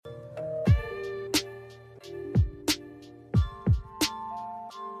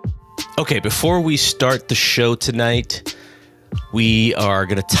Okay, before we start the show tonight, we are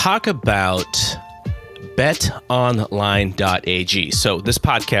going to talk about betonline.ag. So this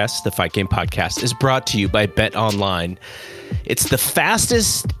podcast, the Fight Game Podcast, is brought to you by BetOnline. It's the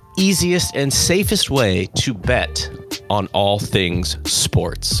fastest, easiest, and safest way to bet on all things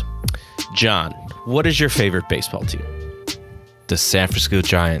sports. John, what is your favorite baseball team? The San Francisco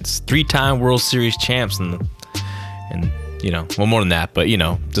Giants, 3-time World Series champs, and well, more than that, but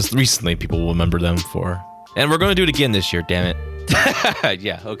just recently people will remember them for. And we're going to do it again this year, damn it.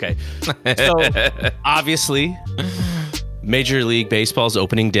 Yeah, okay. So, obviously, Major League Baseball's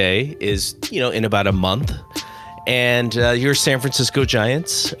opening day is, in about a month. And your San Francisco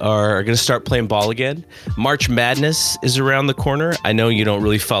Giants are going to start playing ball again. March Madness is around the corner. I know you don't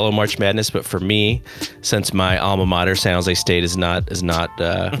really follow March Madness, but for me, since my alma mater, San Jose State, is not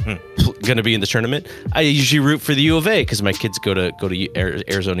going to be in the tournament, I usually root for the U of A because my kids go to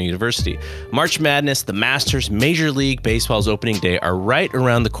Arizona University. March Madness, the Masters, Major League Baseball's opening day are right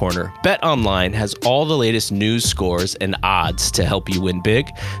around the corner. BetOnline has all the latest news, scores, and odds to help you win big.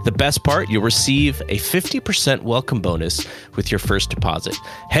 The best part, you'll receive a 50% welcome bonus with your first deposit.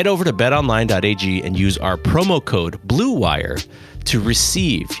 Head over to betonline.ag and use our promo code BLUEWIRE to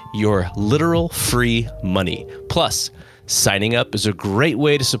receive your literal free money. Plus, signing up is a great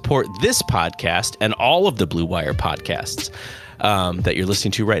way to support this podcast and all of the Blue Wire podcasts that you're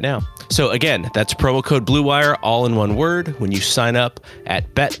listening to right now. So again, that's promo code BLUEWIRE, all in one word, when you sign up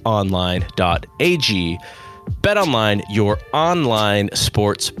at betonline.ag. BetOnline, your online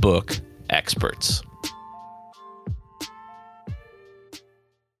sports book experts.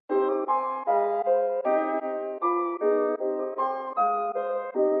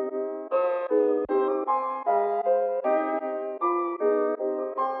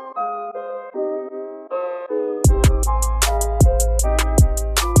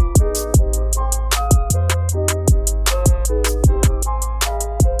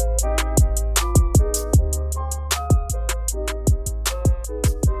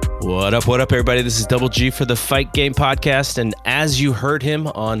 What up, everybody? This is Double G for the Fight Game Podcast, and as you heard him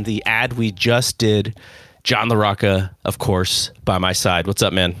on the ad we just did, John LaRocca, of course, by my side. What's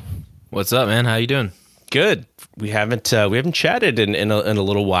up, man? What's up, man? How you doing? Good. We haven't chatted in a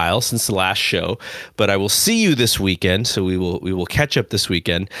little while since the last show, but I will see you this weekend, so we will catch up this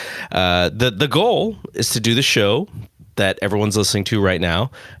weekend. The goal is to do the show that everyone's listening to right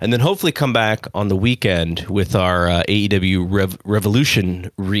now, and then hopefully come back on the weekend with our AEW Revolution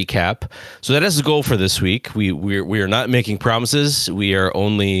recap. So that is the goal for this week. We are not making promises. We are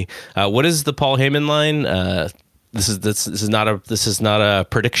only what is the Paul Heyman line? This is not a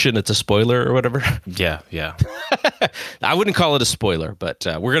prediction. It's a spoiler or whatever. Yeah. I wouldn't call it a spoiler, but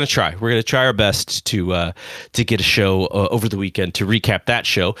we're gonna try. We're gonna try our best to get a show over the weekend to recap that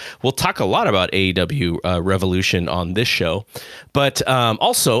show. We'll talk a lot about AEW Revolution on this show, but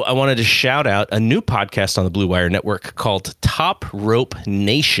also I wanted to shout out a new podcast on the Blue Wire Network called Top Rope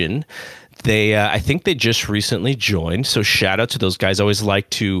Nation. They, I think they just recently joined, so shout out to those guys. I always like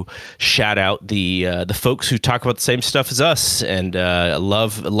to shout out the folks who talk about the same stuff as us, and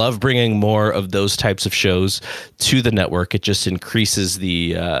love bringing more of those types of shows to the network. It just increases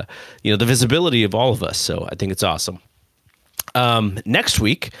the the visibility of all of us. So I think it's awesome. Next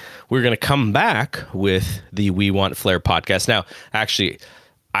week we're going to come back with the We Want Flair podcast. Now, actually,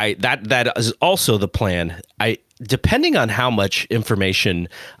 that is also the plan. Depending on how much information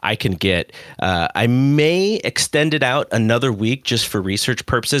I can get, I may extend it out another week just for research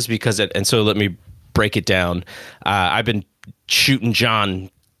purposes and so let me break it down. I've been shooting John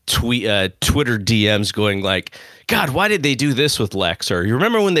Twitter DMs going like, God, why did they do this with Lex? Or you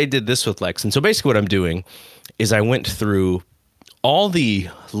remember when they did this with Lex? And so basically what I'm doing is I went through all the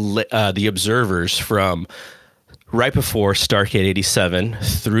observers from right before Starrcade 87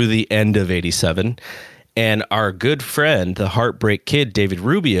 through the end of 87. And our good friend, the Heartbreak Kid, David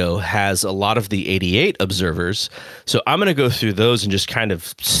Rubio, has a lot of the 88 observers. So I'm going to go through those and just kind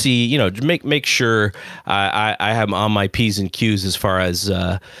of see, make sure I am on my P's and Q's as far as,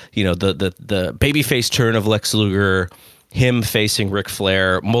 the babyface turn of Lex Luger, him facing Ric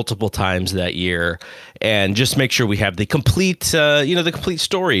Flair multiple times that year, and just make sure we have the complete, the complete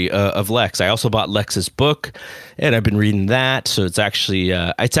story of Lex. I also bought Lex's book, and I've been reading that. So it's actually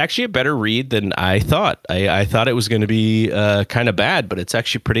a better read than I thought. I thought it was going to be kind of bad, but it's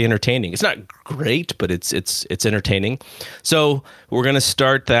actually pretty entertaining. It's not great, but it's entertaining. So we're going to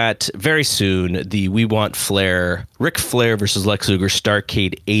start that very soon. The We Want Flair, Ric Flair versus Lex Luger,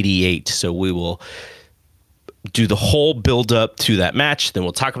 Starrcade 88. So we will do the whole build up to that match. Then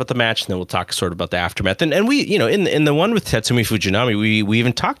we'll talk about the match, and then we'll talk sort of about the aftermath. And we, in the one with Tatsumi Fujinami, we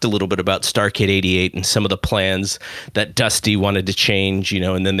even talked a little bit about Starrcade '88 and some of the plans that Dusty wanted to change,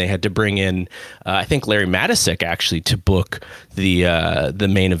 and then they had to bring in, I think Larry Matysek actually to book the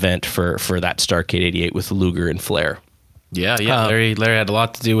main event for that Starrcade '88 with Luger and Flair. Yeah. Larry had a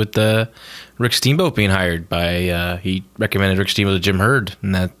lot to do with Rick Steamboat being hired by. He recommended Rick Steamboat to Jim Herd,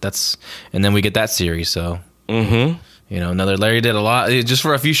 and and then we get that series. So, another Larry did a lot just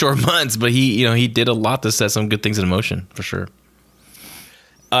for a few short months, but he did a lot to set some good things in motion for sure.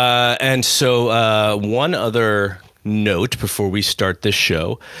 And so one other note before we start this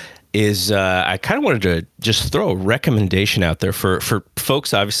show is I kind of wanted to just throw a recommendation out there for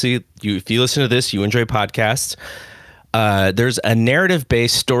folks. Obviously, if you listen to this, you enjoy podcasts. There's a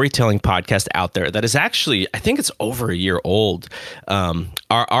narrative-based storytelling podcast out there that is actually, I think it's over a year old.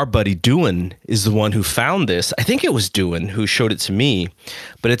 Our buddy Doohan is the one who found this. I think it was Doohan who showed it to me,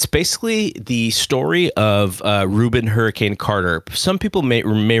 but it's basically the story of Reuben Hurricane Carter. Some people may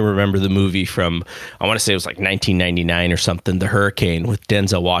remember the movie from, I want to say it was like 1999 or something, The Hurricane with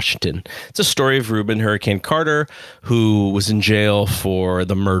Denzel Washington. It's a story of Reuben Hurricane Carter, who was in jail for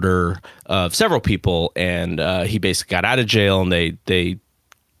the murder of several people, and he basically got out of jail, and they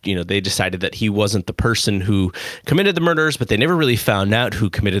decided that he wasn't the person who committed the murders, but they never really found out who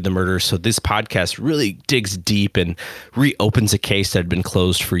committed the murders. So this podcast really digs deep and reopens a case that had been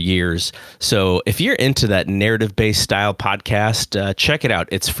closed for years. So if you're into that narrative-based style podcast, check it out.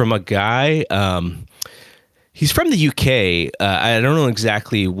 It's from a guy. He's from the UK. I don't know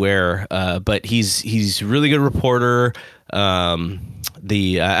exactly where, but he's a really good reporter.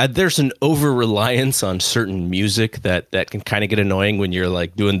 There's an over reliance on certain music that can kind of get annoying when you're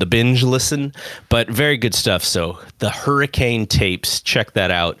like doing the binge listen, but very good stuff. So the Hurricane Tapes, check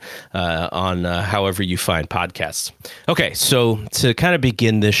that out on however you find podcasts. Okay, so to kind of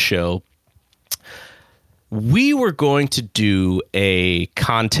begin this show, we were going to do a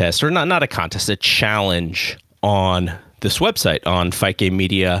contest, or not a contest, a challenge on this website, on Fight Game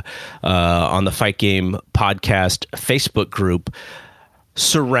Media, on the Fight Game Podcast Facebook group,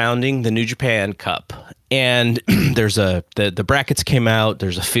 surrounding the New Japan Cup. And there's the brackets came out.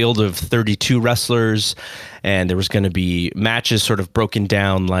 There's a field of 32 wrestlers, and there was going to be matches sort of broken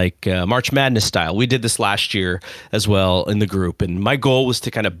down like March Madness style. We did this last year as well in the group, and my goal was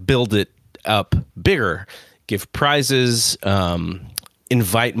to kind of build it up bigger, give prizes,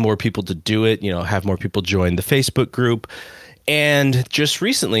 invite more people to do it, have more people join the Facebook group. And just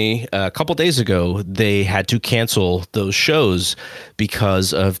recently, a couple days ago, they had to cancel those shows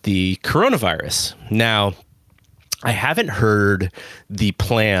because of the coronavirus. Now, I haven't heard the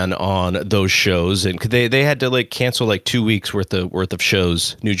plan on those shows, and they had to cancel 2 weeks worth of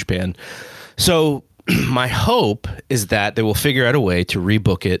shows, New Japan. So my hope is that they will figure out a way to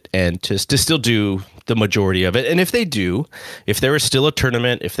rebook it and to still do the majority of it. And if they do, if there is still a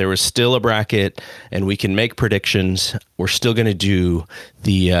tournament, if there was still a bracket, and we can make predictions, we're still going to do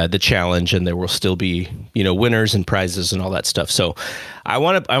the challenge, and there will still be winners and prizes and all that stuff. So I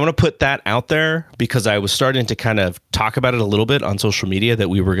want to put that out there because I was starting to kind of talk about it a little bit on social media that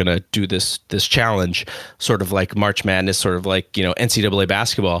we were going to do this challenge, sort of like March Madness, sort of like NCAA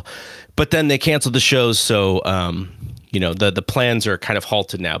basketball. But then they canceled the shows, so the plans are kind of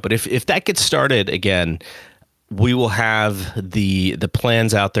halted now. But if that gets started again, we will have the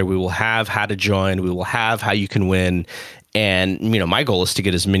plans out there. We will have how to join. We will have how you can win. And my goal is to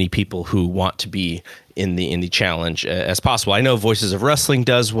get as many people who want to be in the challenge as possible. I know Voices of Wrestling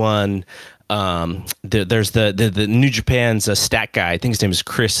does one. There's the New Japan's stat guy. I think his name is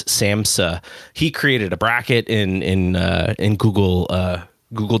Chris Samsa. He created a bracket in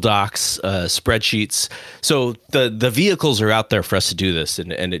Google Docs, spreadsheets. So the vehicles are out there for us to do this,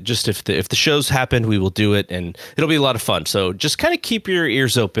 and it just if the shows happen, we will do it, and it'll be a lot of fun. So just kind of keep your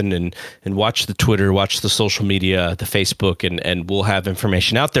ears open and watch the Twitter, watch the social media, the Facebook, and we'll have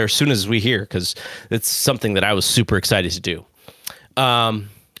information out there as soon as we hear, because it's something that I was super excited to do.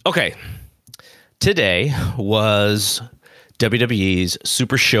 Okay, today was WWE's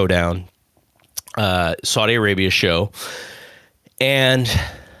Super Showdown, Saudi Arabia show. And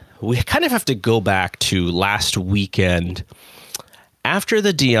we kind of have to go back to last weekend after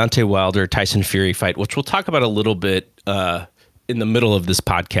the Deontay Wilder-Tyson Fury fight, which we'll talk about a little bit in the middle of this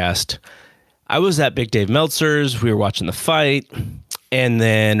podcast. I was at Big Dave Meltzer's. We were watching the fight, and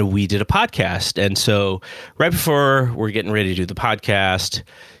then we did a podcast. And so right before we're getting ready to do the podcast,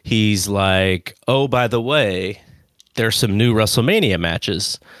 he's like, oh, by the way, there's some new WrestleMania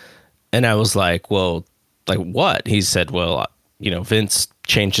matches. And I was like, well, like what? He said, well, Vince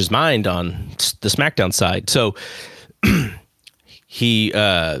changed his mind on the SmackDown side. So he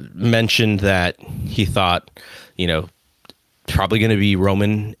mentioned that he thought, probably going to be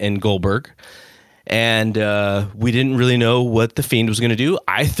Roman and Goldberg. And we didn't really know what The Fiend was going to do.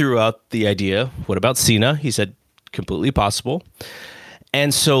 I threw out the idea, what about Cena? He said, completely possible.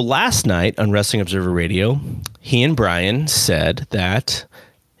 And so last night on Wrestling Observer Radio, he and Brian said that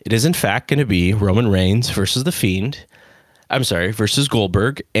it is in fact going to be Roman Reigns versus The Fiend. Versus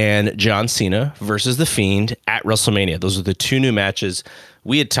Goldberg, and John Cena versus The Fiend at WrestleMania. Those are the two new matches.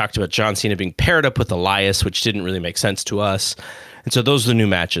 We had talked about John Cena being paired up with Elias, which didn't really make sense to us. And so those are the new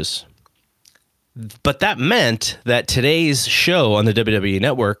matches. But that meant that today's show on the WWE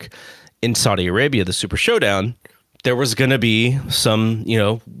Network in Saudi Arabia, the Super Showdown, there was going to be some,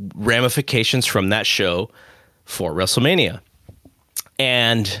 ramifications from that show for WrestleMania.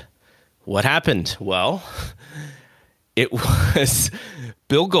 And what happened? Well, it was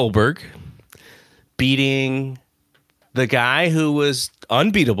Bill Goldberg beating the guy who was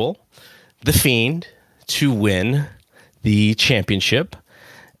unbeatable, The Fiend, to win the championship.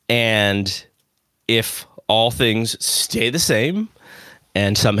 And if all things stay the same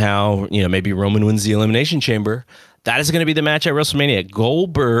and somehow, maybe Roman wins the Elimination Chamber, that is going to be the match at WrestleMania.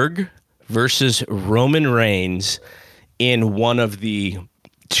 Goldberg versus Roman Reigns in one of the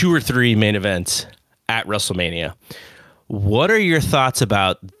 2 or 3 main events at WrestleMania. What are your thoughts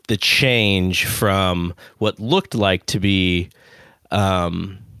about the change from what looked like to be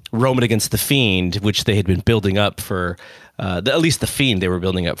Roman against The Fiend, which they had been building up for, at least The Fiend they were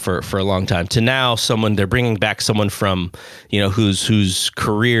building up for a long time, to now they're bringing back someone from, whose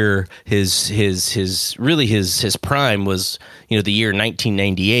career, his prime was, the year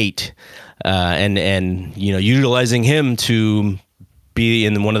 1998, and utilizing him to be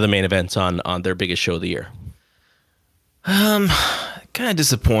in one of the main events on their biggest show of the year? Kind of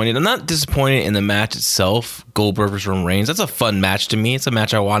disappointed. I'm not disappointed in the match itself, Goldberg versus Roman Reigns. That's a fun match to me. It's a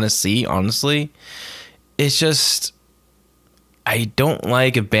match I want to see, honestly. It's just, I don't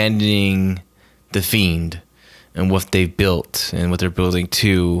like abandoning The Fiend and what they've built and what they're building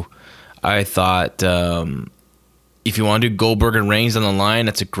to. I thought if you want to do Goldberg and Reigns on the line,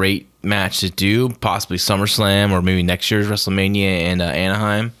 that's a great match to do, possibly SummerSlam or maybe next year's WrestleMania in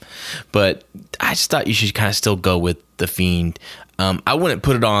Anaheim. But I just thought you should kind of still go with The Fiend. I wouldn't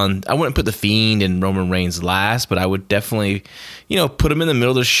put The Fiend and Roman Reigns last, but I would definitely, put them in the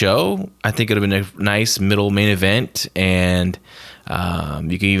middle of the show. I think it would have been a nice middle main event, and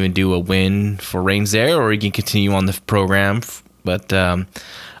you can even do a win for Reigns there, or you can continue on the program. But I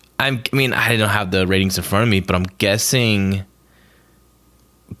don't have the ratings in front of me, but I'm guessing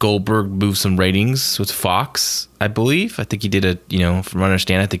Goldberg moved some ratings with Fox, I believe. I think he did from what I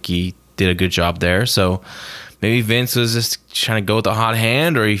understand, I think he did a good job there. So maybe Vince was just trying to go with the hot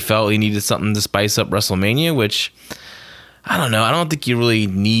hand, or he felt he needed something to spice up WrestleMania, which I don't know. I don't think you really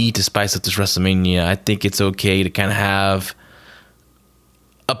need to spice up this WrestleMania. I think it's okay to kind of have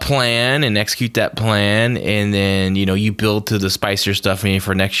a plan and execute that plan, and then you build to the spicier stuff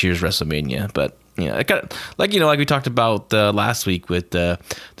for next year's WrestleMania. But like we talked about last week with the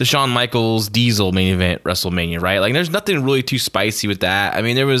Shawn Michaels Diesel main event WrestleMania, right? Like, there's nothing really too spicy with that. I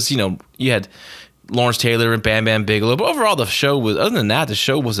mean, there was you had Lawrence Taylor and Bam Bam Bigelow, but overall the show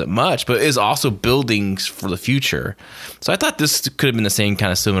wasn't much, but it is also building for the future. So I thought this could have been the same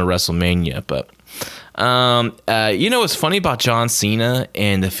kind of similar WrestleMania. But what's funny about John Cena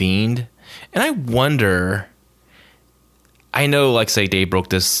and The Fiend, and I wonder, I know, like, say Dave broke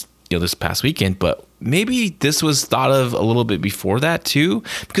this this past weekend, but maybe this was thought of a little bit before that too,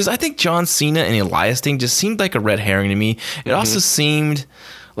 because I think John Cena and Elias thing just seemed like a red herring to me. It also seemed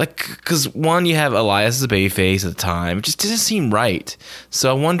like, because one, you have Elias as a babyface at the time, it just didn't seem right. So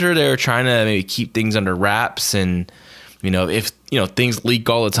I wonder they're trying to maybe keep things under wraps, and if things leak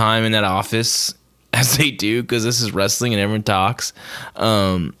all the time in that office, as they do, because this is wrestling and everyone talks.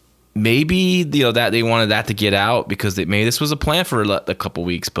 Maybe that they wanted that to get out because maybe this was a plan for a couple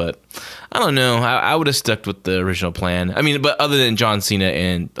weeks, but I don't know. I would have stuck with the original plan. I mean, but other than John Cena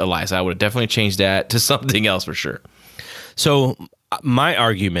and Elias, I would have definitely changed that to something else for sure. So my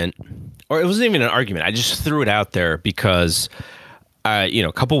argument, or it wasn't even an argument, I just threw it out there because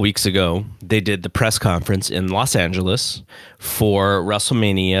a couple weeks ago they did the press conference in Los Angeles for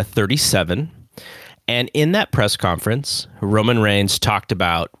WrestleMania 37. And in that press conference, Roman Reigns talked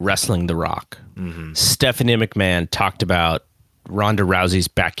about wrestling The Rock. Mm-hmm. Stephanie McMahon talked about Ronda Rousey's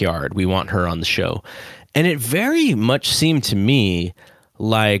backyard. We want her on the show. And it very much seemed to me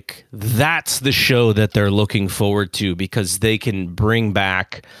like that's the show that they're looking forward to, because they can bring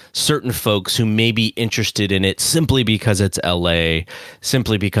back certain folks who may be interested in it simply because it's LA,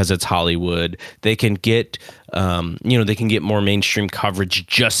 simply because it's Hollywood. They can get, they can get more mainstream coverage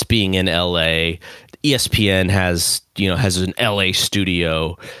just being in LA. ESPN has an LA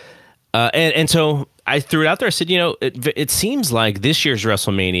studio. And so I threw it out there. I said, it seems like this year's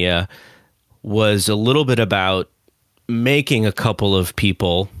WrestleMania was a little bit about making a couple of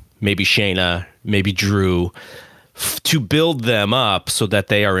people, maybe Shayna, maybe Drew, to build them up so that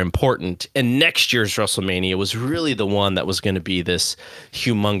they are important. And next year's WrestleMania was really the one that was going to be this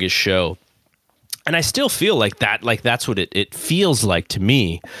humongous show. And I still feel like that's what it feels like to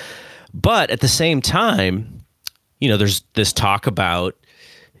me. But at the same time, there's this talk about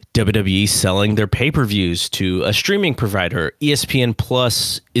WWE selling their pay-per-views to a streaming provider. ESPN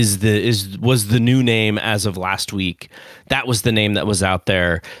Plus was the new name as of last week. That was the name that was out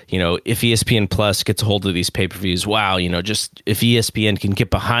there. If ESPN Plus gets a hold of these pay-per-views, wow, just if ESPN can get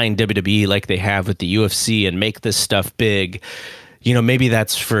behind WWE like they have with the UFC and make this stuff big, maybe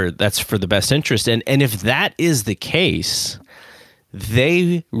that's for the best interest. And if that is the case,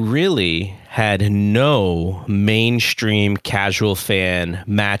 they really had no mainstream casual fan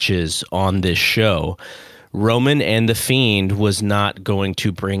matches on this show. Roman and The Fiend was not going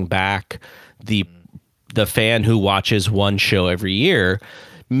to bring back the fan who watches one show every year.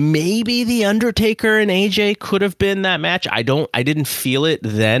 Maybe The Undertaker and AJ could have been that match. I didn't feel it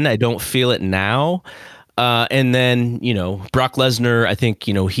then. I don't feel it now. And then, Brock Lesnar, I think,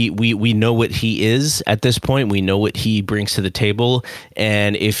 we know what he is at this point. We know what he brings to the table.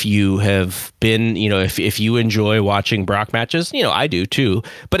 And if you have been, if you enjoy watching Brock matches, I do too.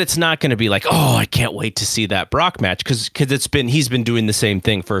 But it's not going to be like, oh, I can't wait to see that Brock match, because he's been doing the same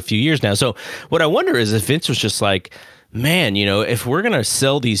thing for a few years now. So what I wonder is if Vince was just like, man, if we're going to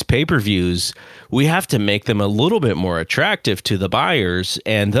sell these pay-per-views, we have to make them a little bit more attractive to the buyers.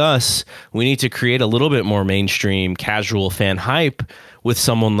 And thus, we need to create a little bit more mainstream casual fan hype with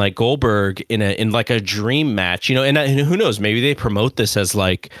someone like Goldberg in like a dream match, and who knows, maybe they promote this as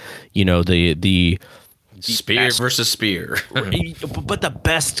like, the Spear versus Spear. But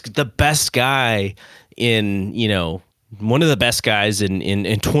the best guy in, one of the best guys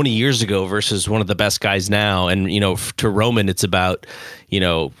in 20 years ago versus one of the best guys now. And, to Roman, it's about,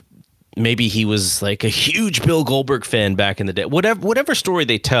 maybe he was like a huge Bill Goldberg fan back in the day. Whatever story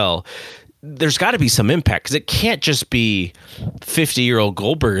they tell, there's got to be some impact, because it can't just be 50-year-old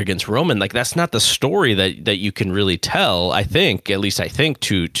Goldberg against Roman. Like, that's not the story that you can really tell, I think,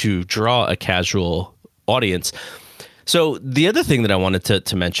 to draw a casual audience. So the other thing that I wanted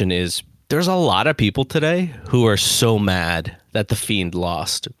to mention is, there's a lot of people today who are so mad that The Fiend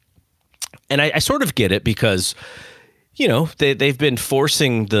lost. And I sort of get it, because, they've been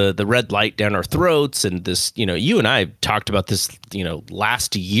forcing the red light down our throats. And this, you and I talked about this,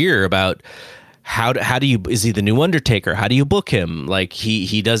 last year about how do you, is he the new Undertaker? How do you book him? Like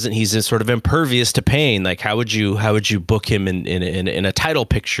he's sort of impervious to pain. Like how would you book him in a title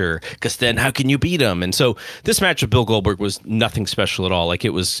picture? Because then how can you beat him? And so this match with Bill Goldberg was nothing special at all. Like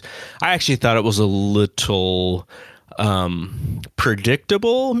I actually thought it was a little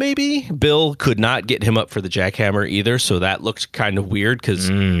predictable. Maybe Bill could not get him up for the jackhammer either, so that looked kind of weird,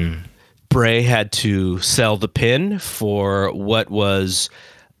 because Bray had to sell the pin for what was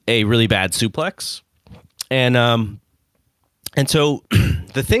a really bad suplex. And so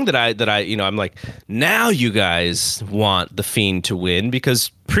the thing that I I'm like, now you guys want The Fiend to win, because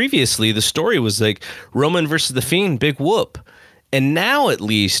previously the story was like Roman versus The Fiend, big whoop. And now at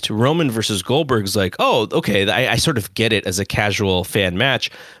least Roman versus Goldberg's like, oh, okay, I sort of get it as a casual fan match.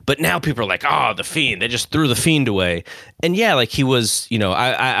 But now people are like, oh, The Fiend, they just threw The Fiend away. And yeah, like he was,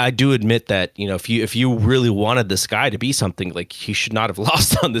 I do admit that, if you really wanted this guy to be something, like he should not have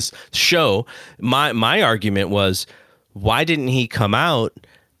lost on this show. My argument was, why didn't he come out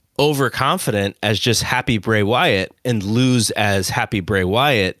overconfident as just Happy Bray Wyatt and lose as Happy Bray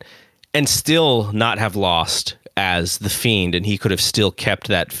Wyatt and still not have lost as The Fiend? And he could have still kept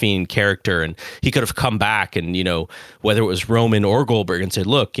that Fiend character, and he could have come back and, whether it was Roman or Goldberg, and said,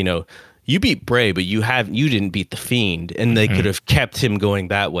 look, you beat Bray, but you didn't beat The Fiend. And they could have kept him going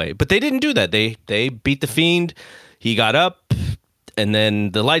that way. But they didn't do that. They beat The Fiend. He got up, and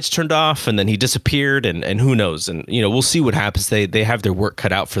then the lights turned off, and then he disappeared, and who knows? And, we'll see what happens. They have their work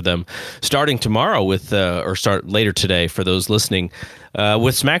cut out for them starting tomorrow or start later today for those listening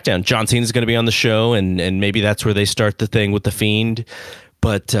with SmackDown. John Cena is going to be on the show, and maybe that's where they start the thing with The Fiend.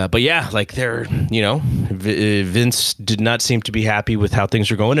 But yeah, like Vince did not seem to be happy with how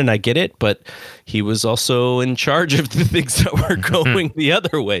things were going, and I get it. But he was also in charge of the things that were going the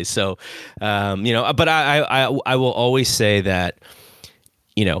other way. So, but I will always say that,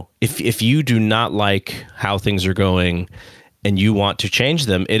 if you do not like how things are going and you want to change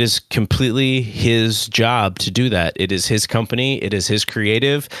them, it is completely his job to do that. It is his company. It is his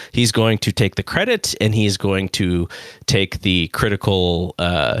creative. He's going to take the credit, and he's going to take the critical,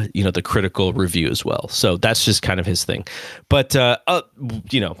 the critical review as well. So that's just kind of his thing. But,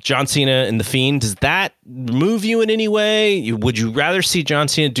 John Cena and The Fiend, does that move you in any way? Would you rather see John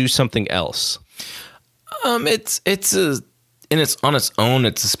Cena do something else? It's on its own,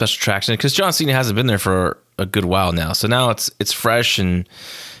 it's a special attraction because John Cena hasn't been there for a good while now. So now it's fresh and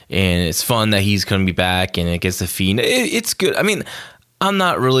it's fun that he's going to be back, and it gets The Fiend. It's good. I mean, I'm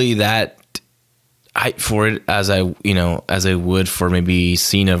not really that hyped for it as I would for maybe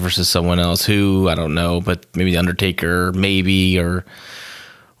Cena versus someone else who I don't know, but maybe The Undertaker, maybe or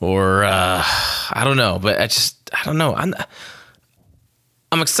I don't know, but I don't know.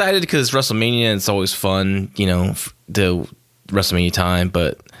 I'm excited because it's WrestleMania and it's always fun, the WrestleMania time,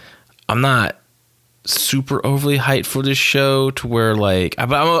 but I'm not super overly hyped for this show to where like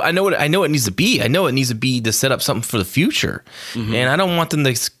I know what it needs to be. I know it needs to be to set up something for the future, and I don't want them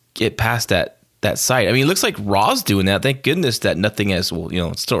to get past that site. I mean, it looks like Raw's doing that. Thank goodness that nothing has. Well,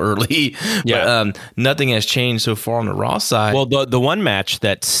 it's still early, but nothing has changed so far on the Raw side. Well, the one match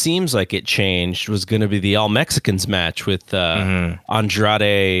that seems like it changed was going to be the All Mexicans match with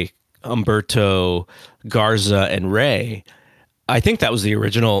Andrade, Humberto, Garza, and Rey. I think that was the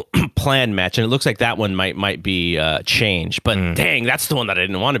original planned match, and it looks like that one might be changed. But dang, that's the one that I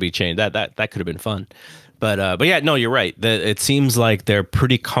didn't want to be changed. That could have been fun. But yeah, no, you're right. It seems like they're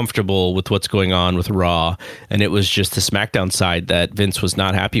pretty comfortable with what's going on with Raw, and it was just the SmackDown side that Vince was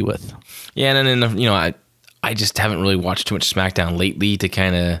not happy with. Yeah, and then I just haven't really watched too much SmackDown lately to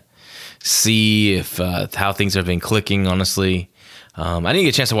kind of see if how things have been clicking. Honestly, I didn't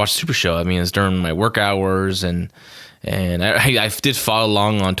get a chance to watch Super Show. I mean, it's during my work hours and I did follow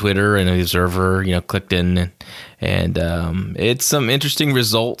along on Twitter and the Observer, clicked in and it's some interesting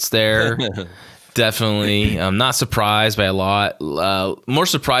results there. Definitely. I'm not surprised by a lot. More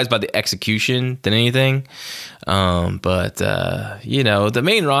surprised by the execution than anything. But the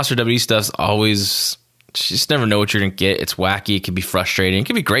main roster WWE stuff's always, you just never know what you're going to get. It's wacky. It can be frustrating. It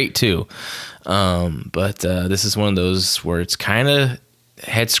can be great too. But this is one of those where it's kind of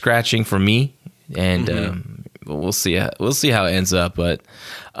head scratching for me. And, we'll see how it ends up, but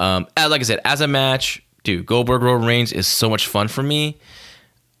like I said, as a match, dude, Goldberg Roman Reigns is so much fun for me.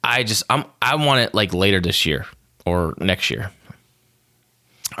 I want it like later this year or next year.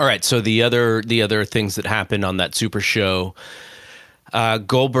 All right, so the other things that happened on that Super Show,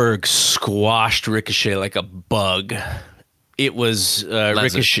 Goldberg squashed Ricochet like a bug. It was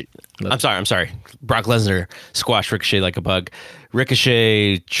Ricochet. I'm sorry. Brock Lesnar squashed Ricochet like a bug.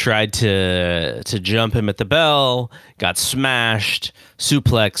 Ricochet tried to jump him at the bell, got smashed,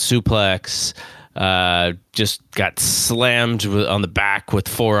 suplex, just got slammed on the back with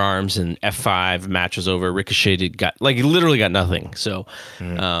forearms, and F5 match was over. Ricochet literally got nothing. So, So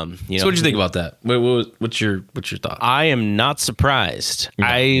what did you think about that? What's your thought? I am not surprised. No,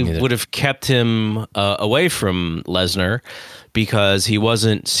 I would have kept him away from Lesnar because he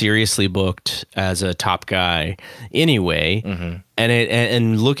wasn't seriously booked as a top guy anyway.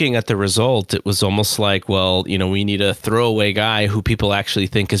 And looking at the result, it was almost like, well, we need a throwaway guy who people actually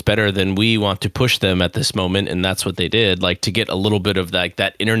think is better than we want to push them at this moment, and that's what they did, like to get a little bit of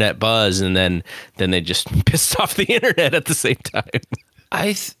that internet buzz, and then they just pissed off the internet at the same time.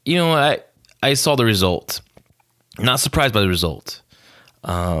 I saw the result. Not surprised by the result.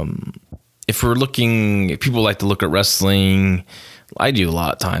 If people like to look at wrestling, I do a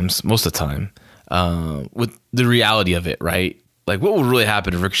lot of times, most of the time, with the reality of it, right? Like, what would really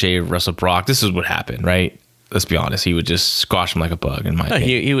happen if Ricochet wrestled Brock? This is what happened, right? Let's be honest. He would just squash him like a bug, in my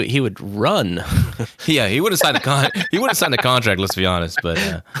opinion. He would run. Yeah, he would have signed a contract. Let's be honest, but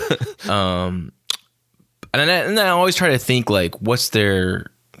and I always try to think like, what's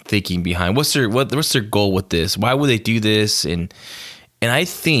their thinking behind? What's their goal with this? Why would they do this? And I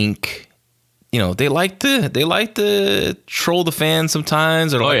think, they like to troll the fans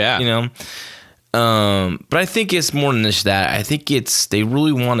sometimes. Or but I think it's more than just that. I think they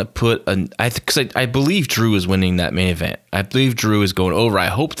really want to put because I believe Drew is winning that main event. I believe Drew is going over. I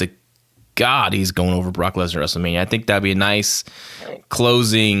hope to God he's going over Brock Lesnar at WrestleMania. I think that'd be a nice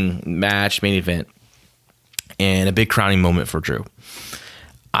closing match, main event, and a big crowning moment for Drew.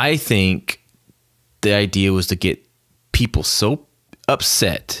 I think the idea was to get people so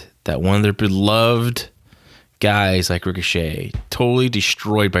upset that one of their beloved guys like Ricochet totally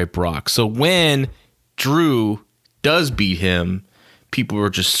destroyed by Brock. So when Drew does beat him, people were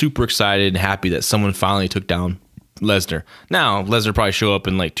just super excited and happy that someone finally took down Lesnar. Now, Lesnar probably show up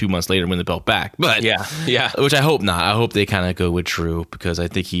in like 2 months later and win the belt back. But yeah. Which I hope not. I hope they kind of go with Drew because I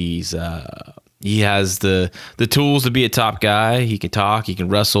think he has the tools to be a top guy. He can talk, he can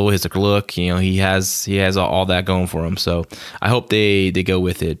wrestle, his look, he has all that going for him. So I hope they go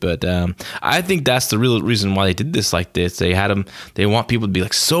with it. But I think that's the real reason why they did this like this. They want people to be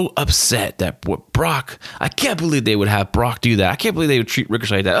like so upset that Brock, I can't believe they would have Brock do that. I can't believe they would treat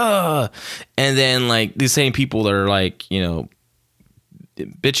Ricochet like that. And then like these same people that are like,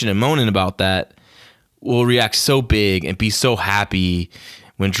 bitching and moaning about that will react so big and be so happy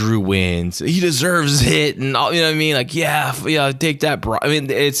when Drew wins. He deserves it, and all, you know what I mean? Like, yeah, take that, bro. I mean,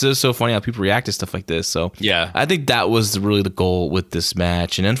 it's just so funny how people react to stuff like this. So, yeah, I think that was really the goal with this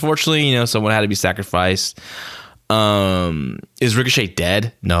match. And unfortunately, someone had to be sacrificed. Is Ricochet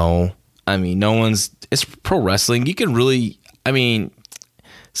dead? No. I mean, no one's. It's pro wrestling. You can really. I mean,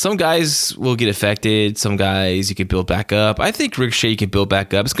 some guys will get affected. Some guys you can build back up. I think Ricochet you can build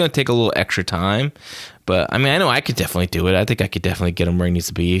back up. It's going to take a little extra time. But, I mean, I know I could definitely do it. I think I could definitely get him where he needs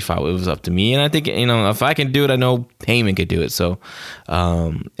to be if it was up to me. And I think, if I can do it, I know Heyman could do it. So,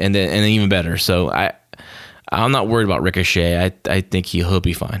 and then even better. So, I'm not worried about Ricochet. I think he'll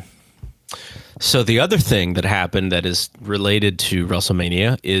be fine. So, the other thing that happened that is related to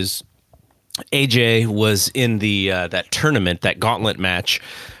WrestleMania is AJ was in that tournament, that gauntlet match.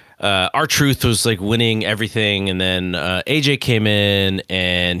 R-Truth was like winning everything, and then AJ came in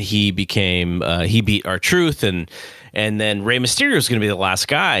and he beat R-Truth, and then Rey Mysterio is going to be the last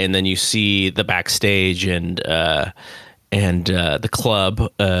guy, and then you see the backstage and the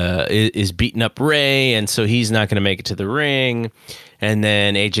club is beating up Rey, and so he's not going to make it to the ring, and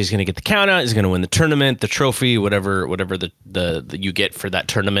then AJ's going to get the count out, he's going to win the tournament, the trophy, whatever the you get for that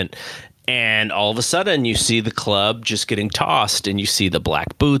tournament. And all of a sudden, you see the club just getting tossed, and you see the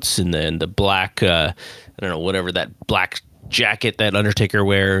black boots, and then the black, whatever that black jacket that Undertaker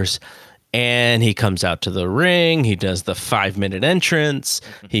wears. And he comes out to the ring. He does the 5-minute entrance.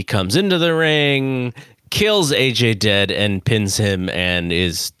 He comes into the ring, kills AJ dead, and pins him, and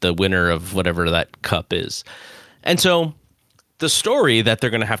is the winner of whatever that cup is. And so the story that they're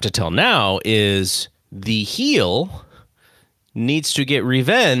going to have to tell now is the heel needs to get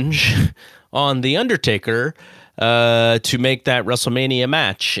revenge on the Undertaker to make that WrestleMania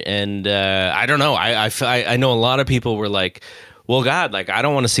match. And I don't know. I know a lot of people were like, well, God, like, I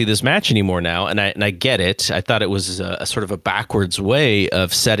don't want to see this match anymore now. And I get it. I thought it was a sort of a backwards way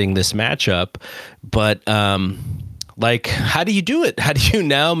of setting this match up. But like, how do you do it? How do you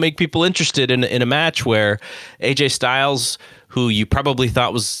now make people interested in a match where AJ Styles, who you probably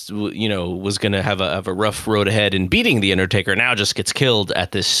thought was going to have a rough road ahead in beating the Undertaker, now just gets killed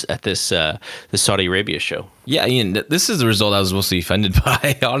at this Saudi Arabia show? Yeah, Ian, this is the result I was mostly offended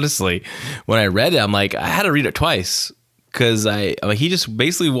by. Honestly, when I read it, I'm like, I had to read it twice because he just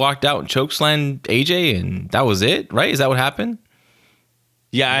basically walked out and chokeslammed AJ, and that was it, right? Is that what happened?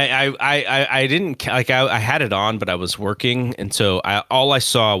 Yeah, I didn't like. I had it on, but I was working, and so all I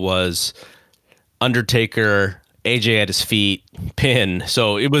saw was Undertaker, AJ at his feet, pin.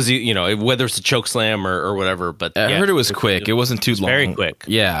 So it was, whether it's a choke slam or whatever. But I heard it was quick. It wasn't too long. Very quick.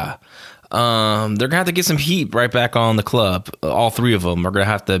 Yeah. They're gonna have to get some heat right back on the club. All three of them are gonna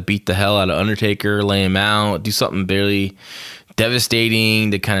have to beat the hell out of Undertaker, lay him out, do something barely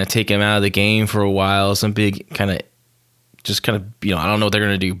devastating to kind of take him out of the game for a while. Some big kind of, I don't know what they're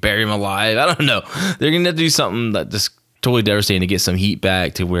gonna do. Bury him alive. I don't know. They're gonna have to do something that just totally devastating to get some heat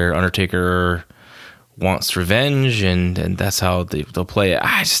back to where Undertaker wants revenge, and that's how they'll play it.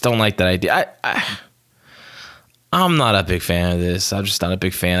 I just don't like that idea. I'm not a big fan of this. I'm just not a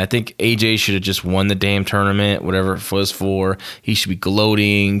big fan. I think AJ should have just won the damn tournament, whatever it was for. He should be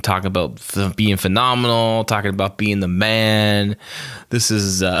gloating, talking about being phenomenal, talking about being the man. This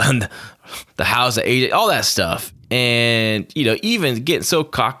is the house of AJ, all that stuff. And, even getting so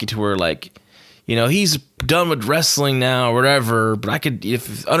cocky to where, like, he's done with wrestling now or whatever, but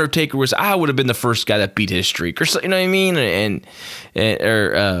if Undertaker was, I would have been the first guy that beat his streak or something, you know what I mean? And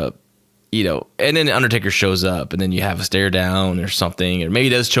then Undertaker shows up and then you have a stare down or something, or maybe he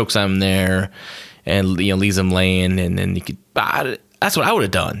does choke him there and, leaves him laying, and then you could, that's what I would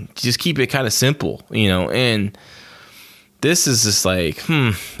have done. Just keep it kind of simple, and this is just like,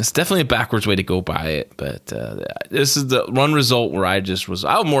 it's definitely a backwards way to go by it. But this is the one result where I was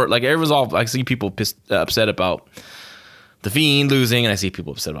more like, everyone's all, I see people upset about the Fiend losing, and I see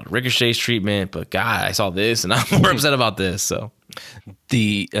people upset about Ricochet's treatment. But God, I saw this, and I'm more upset about this. So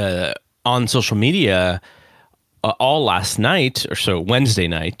the on social media, all last night or so, Wednesday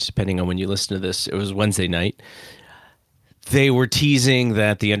night, depending on when you listen to this, it was Wednesday night. They were teasing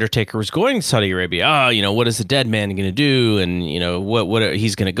that the Undertaker was going to Saudi Arabia. Oh, what is the dead man going to do? And what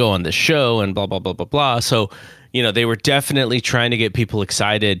he's going to go on the show and blah blah blah blah blah. So, they were definitely trying to get people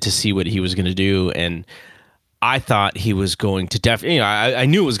excited to see what he was going to do. And I thought he was going to I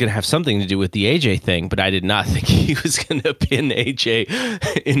knew it was going to have something to do with the AJ thing, but I did not think he was going to pin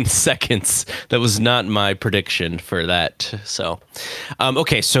AJ in seconds. That was not my prediction for that. So,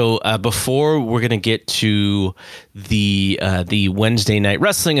 okay. So before we're going to get to the Wednesday Night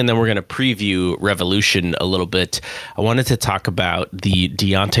Wrestling, and then we're going to preview Revolution a little bit, I wanted to talk about the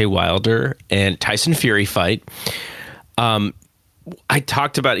Deontay Wilder and Tyson Fury fight. I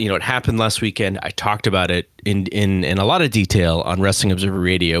talked about it, it happened last weekend. I talked about it in a lot of detail on Wrestling Observer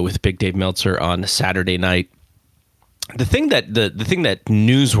Radio with Big Dave Meltzer on Saturday night. The thing that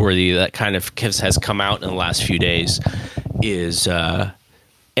newsworthy that kind of has come out in the last few days is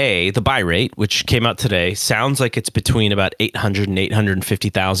the buy rate, which came out today, sounds like it's between about 800 and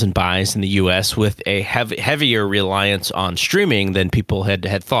 850,000 buys in the U.S. with a heavier reliance on streaming than people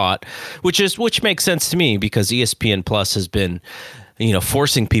had thought, which makes sense to me because ESPN Plus has been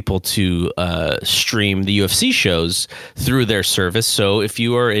forcing people to stream the UFC shows through their service. So if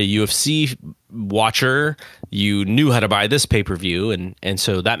you are a UFC watcher, you knew how to buy this pay-per-view, and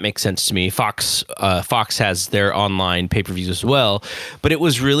so that makes sense to me. Fox has their online pay-per-views as well, but it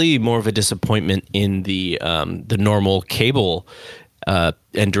was really more of a disappointment in the normal cable and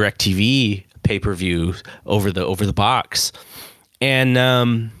DirecTV pay-per-view over the box.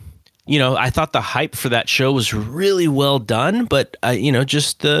 And I thought the hype for that show was really well done, but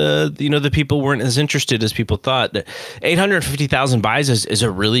just the people weren't as interested as people thought. 850,000 buys is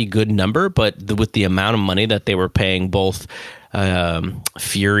a really good number, but with the amount of money that they were paying both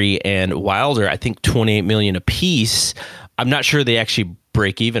Fury and Wilder, I think 28 million a piece. I'm not sure they actually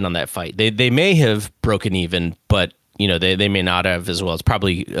break even on that fight. They may have broken even, but they may not have as well. It's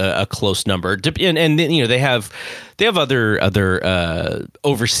probably a close number. And they have other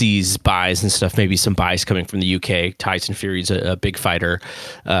overseas buys and stuff. Maybe some buys coming from the UK. Tyson Fury's a big fighter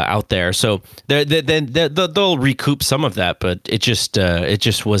out there, so they'll recoup some of that. But it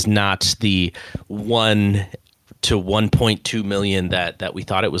just was not the 1 to 1.2 million that we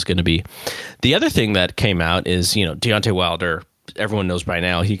thought it was going to be. The other thing that came out is Deontay Wilder. Everyone knows by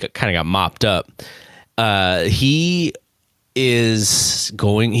now he kind of got mopped up. He's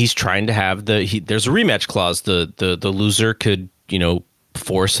trying to have there's a rematch clause. The loser could,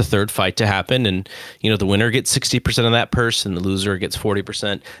 force a third fight to happen, and, the winner gets 60% of that purse and the loser gets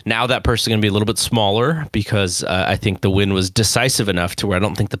 40%. Now that purse is going to be a little bit smaller because I think the win was decisive enough to where I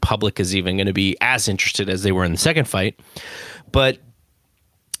don't think the public is even going to be as interested as they were in the second fight. But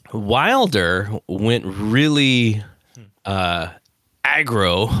Wilder went really,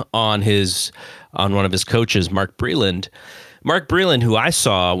 aggro on one of his coaches, Mark Breland. Mark Breland, who I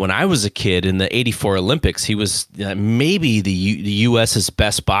saw when I was a kid in the '84 Olympics, he was maybe the U.S.'s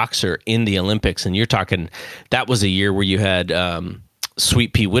best boxer in the Olympics. And you're talking, that was a year where you had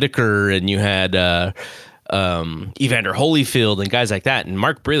Sweet Pea Whitaker and you had Evander Holyfield and guys like that. And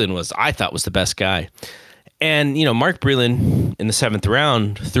Mark Breland I thought was the best guy. And, Mark Breland in the 7th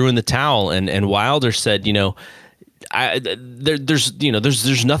round threw in the towel, and Wilder said,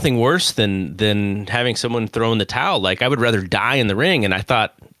 there's nothing worse than having someone throw in the towel. Like, I would rather die in the ring. And I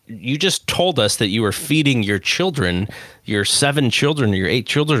thought, you just told us that you were feeding your children, your 7 children or your 8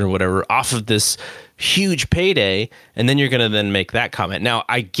 children or whatever, off of this huge payday, and then you're going to then make that comment. Now,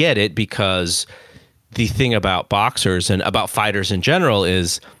 I get it, because the thing about boxers and about fighters in general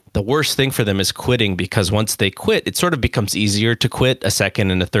is the worst thing for them is quitting, because once they quit, it sort of becomes easier to quit a second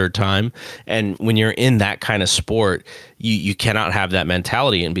and a third time. And when you're in that kind of sport, you cannot have that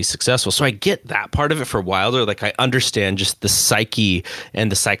mentality and be successful. So I get that part of it for Wilder. Like, I understand just the psyche and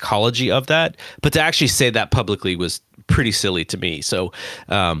the psychology of that, but to actually say that publicly was pretty silly to me. So,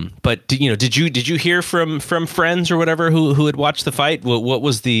 but did you hear from friends or whatever who had watched the fight? What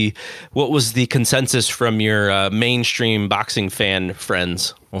was the consensus from your mainstream boxing fan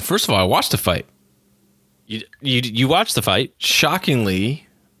friends? Well, first of all, I watched the fight. You watched the fight? Shockingly,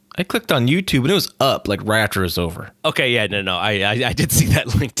 I clicked on YouTube and it was up like right after it was over. Okay, yeah, no, I did see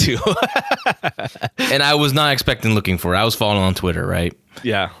that link too. And I was not looking for it. I was following on Twitter, right?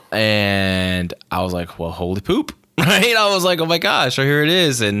 Yeah. And I was like, well, holy poop. Right? I was like, oh my gosh, so here it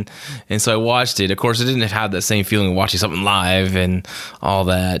is. And so I watched it. Of course, I didn't have that same feeling of watching something live and all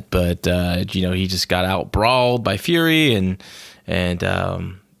that. But, he just got out brawled by Fury. And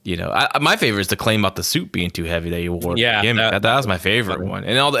my favorite is the claim about the suit being too heavy that he wore. Yeah. That was my favorite one.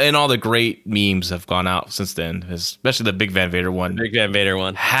 And all the great memes have gone out since then, especially the Big Van Vader one. Big Van Vader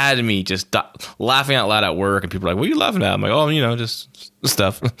one. Had me just laughing out loud at work. And people are like, what are you laughing at? I'm like, oh, just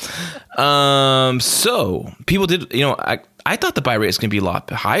stuff. So people did, I thought the buy rate was going to be a lot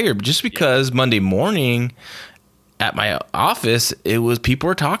higher just because Monday morning at my office, people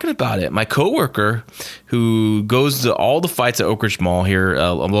were talking about it. My coworker who goes to all the fights at Oak Ridge Mall here,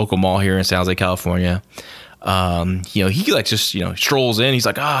 a local mall here in San Jose, California. He like just, strolls in. He's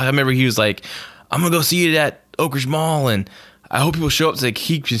like, I remember he was like, I'm going to go see it at Oak Ridge Mall. And I hope people show up so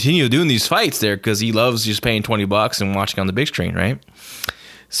he continue doing these fights there because he loves just paying $20 and watching on the big screen, right?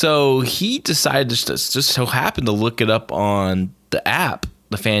 So he decided just so happened to look it up on the app,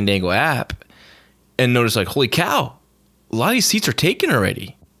 the Fandango app, and noticed like, holy cow, a lot of these seats are taken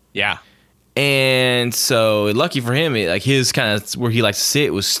already. Yeah. And so lucky for him, his kind of where he likes to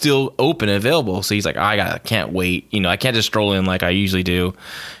sit was still open and available. So he's like, I can't wait. I can't just stroll in like I usually do.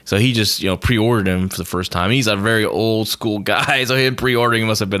 So he just, pre-ordered him for the first time. He's a very old school guy. So him pre-ordering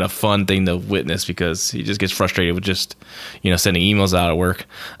must have been a fun thing to witness because he just gets frustrated with just, sending emails out at work.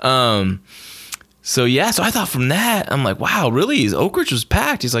 So I thought from that, I'm like, wow, really? Oak Ridge was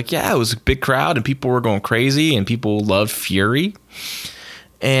packed. He's like, yeah, it was a big crowd and people were going crazy and people loved Fury.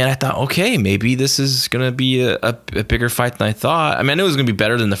 And I thought, okay, maybe this is going to be a bigger fight than I thought. I mean, I knew it was going to be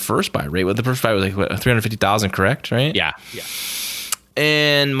better than the first fight, right? But the first fight was like, what, 350,000, correct? Right? Yeah.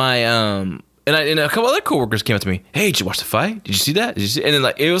 And my, and a couple other coworkers came up to me. Hey, did you watch the fight? Did you see that? And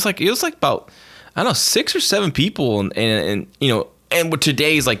then it was like about, I don't know, 6 or 7 people. And with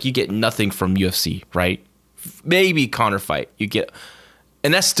today's like, you get nothing from UFC, right? Maybe Conor fight. You get,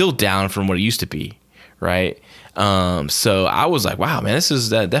 and that's still down from what it used to be, right? So I was like, wow, man, this is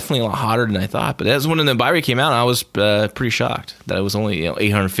definitely a lot hotter than I thought. But that's when the buy rate came out. I was pretty shocked that it was only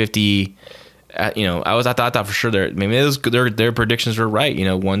 850. I thought for sure their predictions were right.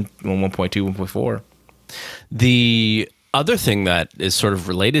 1.2, 1.4. The other thing that is sort of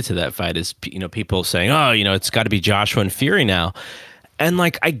related to that fight is people saying, it's got to be Joshua and Fury now, and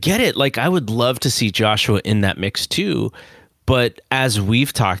like I get it. Like I would love to see Joshua in that mix too. But as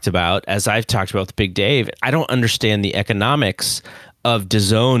I've talked about with Big Dave, I don't understand the economics of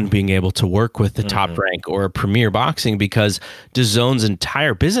DAZN being able to work with the Top Rank or Premier Boxing because DAZN's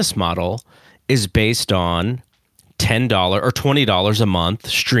entire business model is based on $10 or $20 a month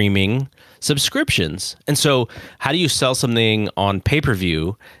streaming subscriptions. And so how do you sell something on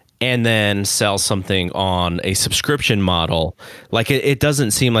pay-per-view and then sell something on a subscription model? Like it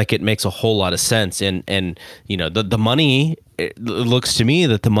doesn't seem like it makes a whole lot of sense. And the money, it looks to me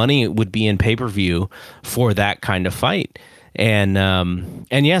that the money would be in pay-per-view for that kind of fight. And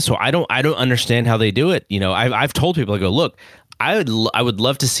so I don't understand how they do it. I've told people, I go, look, I would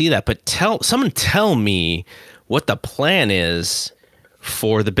love to see that, but tell me what the plan is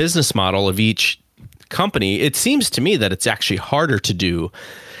for the business model of each company. It seems to me that it's actually harder to do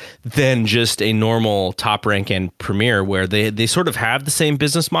than just a normal Top Rank and Premier, where they sort of have the same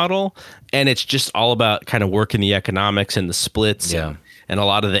business model, and it's just all about kind of working the economics and the splits and a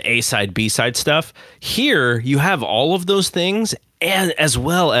lot of the A side, B side stuff. Here, you have all of those things, and as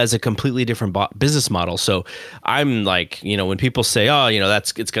well as a completely different business model. So I'm like, when people say,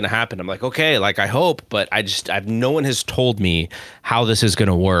 it's going to happen, I'm like, okay, like I hope, but no one has told me how this is going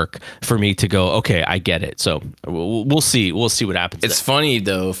to work for me to go, okay, I get it. So we'll see. We'll see what happens. It's funny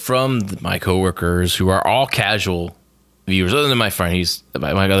though, from my coworkers who are all casual viewers, other than my friend,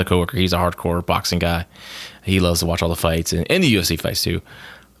 my other coworker, he's a hardcore boxing guy. He loves to watch all the fights and the UFC fights too.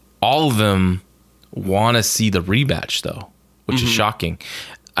 All of them want to see the rematch though, which is shocking.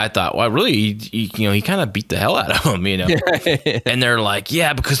 I thought, well, really, he kind of beat the hell out of him, And they're like,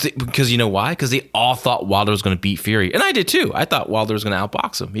 yeah, because you know why? Because they all thought Wilder was going to beat Fury, and I did too. I thought Wilder was going to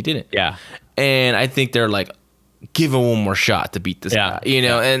outbox him. He didn't. Yeah, and I think they're like, give him one more shot to beat this guy,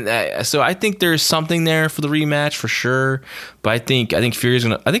 And so I think there's something there for the rematch for sure. But I think Fury's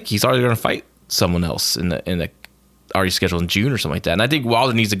gonna. I think he's already going to fight someone else in the already scheduled in June or something like that. And I think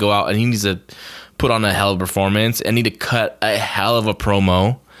Wilder needs to go out and he needs to put on a hell of a performance and need to cut a hell of a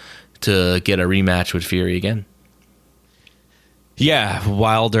promo to get a rematch with Fury again. Yeah,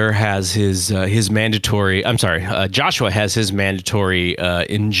 Wilder has his mandatory. I'm sorry, Joshua has his mandatory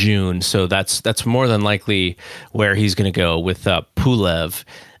in June, so that's more than likely where he's going to go with Pulev.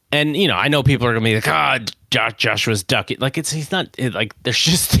 And I know people are going to be like, Joshua's ducking. Like he's not like there's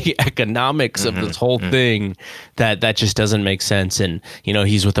just the economics of this whole thing that just doesn't make sense. And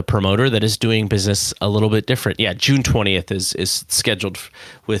he's with a promoter that is doing business a little bit different. Yeah, June 20th is scheduled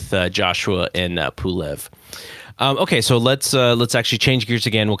with Joshua and Pulev. Okay, so let's actually change gears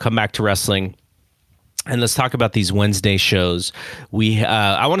again. We'll come back to wrestling. And let's talk about these Wednesday shows.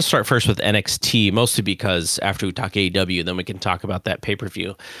 I want to start first with NXT, mostly because after we talk AEW, then we can talk about that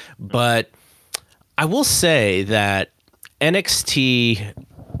pay-per-view. But I will say that NXT,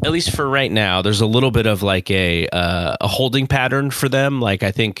 at least for right now, there's a little bit of like a holding pattern for them. Like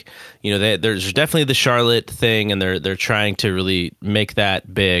I think there's definitely the Charlotte thing, and they're trying to really make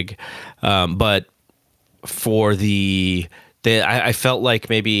that big. But for I felt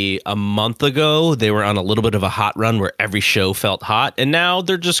like maybe a month ago they were on a little bit of a hot run where every show felt hot, and now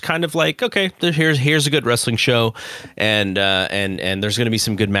they're just kind of like, okay, here's a good wrestling show, and there's going to be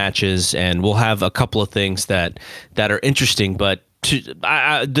some good matches, and we'll have a couple of things that are interesting. But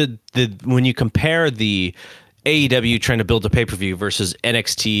when you compare the AEW trying to build a pay-per-view versus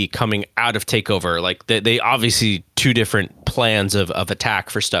NXT coming out of TakeOver, like they obviously two different plans of attack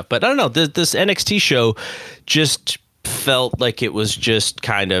for stuff. But I don't know, this NXT show just felt like it was just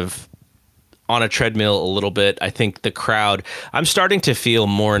kind of on a treadmill a little bit. I think the crowd, I'm starting to feel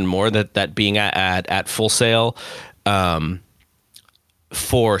more and more that being at Full Sail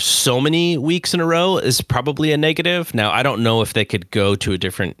for so many weeks in a row is probably a negative. Now, I don't know if they could go to a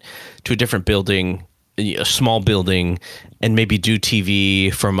different building, a small building, and maybe do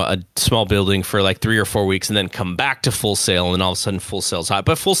TV from a small building for like 3 or 4 weeks and then come back to Full Sail, and all of a sudden Full Sail's hot.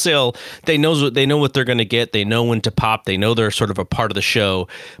 But Full Sail, they know what they're going to get. They know when to pop. They know they're sort of a part of the show,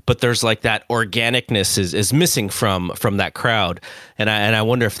 but there's like that organicness is missing from that crowd. And I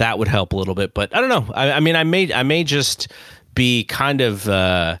wonder if that would help a little bit, but I don't know. I mean, I may just be kind of,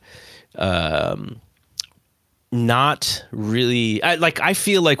 not really. I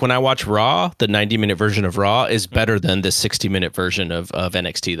feel like when I watch Raw, the 90-minute version of Raw is better than the 60-minute version of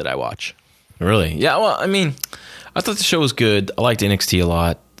NXT that I watch. Really? Yeah. Well, I mean, I thought the show was good. I liked NXT a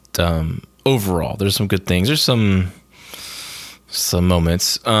lot. Overall, there's some good things. There's some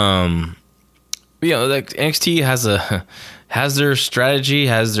moments. Like NXT has their strategy,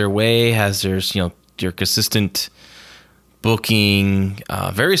 has their way, has their your consistent booking.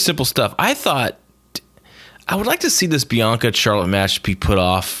 Very simple stuff. I would like to see this Bianca Charlotte match be put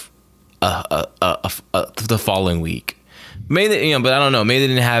off the following week. Maybe but I don't know.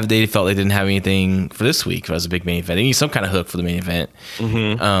 Maybe they felt they didn't have anything for this week. If it was a big main event, they need some kind of hook for the main event.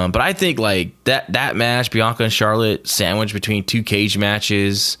 Mm-hmm. But I think like that match, Bianca and Charlotte, sandwiched between two cage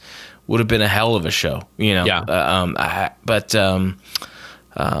matches, would have been a hell of a show. Yeah.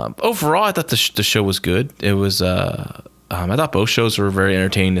 Overall, I thought the show was good. It was. I thought both shows were very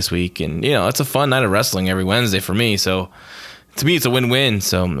entertaining this week, and it's a fun night of wrestling every Wednesday for me. So to me, it's a win-win.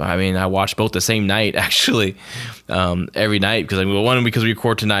 So I mean, I watch both the same night actually, every night because because we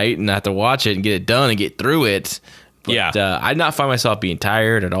record tonight and I have to watch it and get it done and get through it. But, I did not find myself being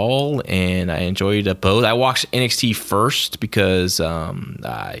tired at all, and I enjoyed both. I watched NXT first because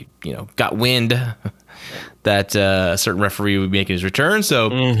I got wind that a certain referee would be making his return, so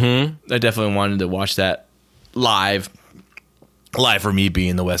I definitely wanted to watch that live for me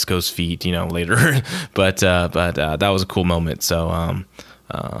being the West Coast feed, later. but that was a cool moment. So,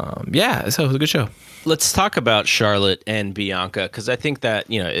 so it was a good show. Let's talk about Charlotte and Bianca, because I think that,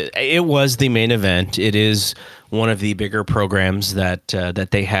 it was the main event. It is one of the bigger programs that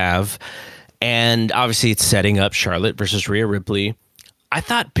they have. And obviously it's setting up Charlotte versus Rhea Ripley. I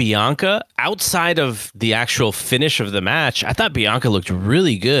thought Bianca, outside of the actual finish of the match, I thought Bianca looked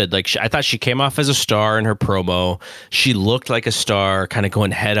really good. Like I thought she came off as a star in her promo. She looked like a star, kind of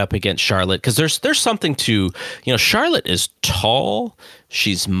going head up against Charlotte. Because there's something to, Charlotte is tall,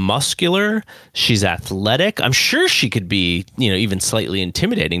 she's muscular, she's athletic. I'm sure she could be, even slightly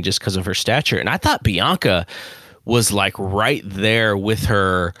intimidating just because of her stature. And I thought Bianca was like right there with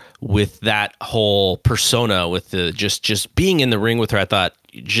her, with that whole persona, with the just being in the ring with her. I thought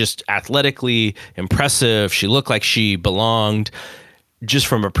just athletically impressive. She looked like she belonged just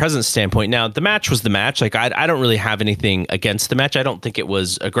from a presence standpoint. Now the match was the match. Like I don't really have anything against the match. I don't think it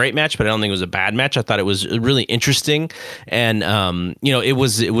was a great match, but I don't think it was a bad match. I thought it was really interesting. And, it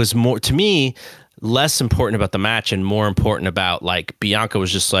was more, to me, less important about the match and more important about like Bianca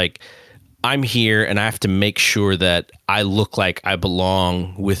was just like, I'm here and I have to make sure that I look like I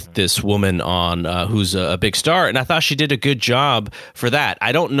belong with this woman on who's a big star. And I thought she did a good job for that.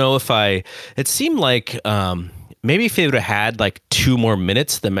 I don't know if it seemed like maybe if they would have had like 2 more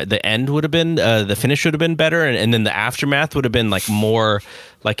minutes, the end would have been the finish would have been better, and then the aftermath would have been like more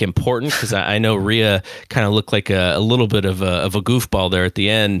like important, because I know Rhea kind of looked like a little bit of a goofball there at the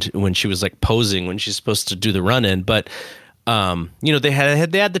end when she was like posing when she's supposed to do the run in, but. They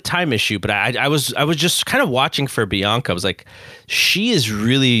had the time issue, but I was just kind of watching for Bianca. I was like, she is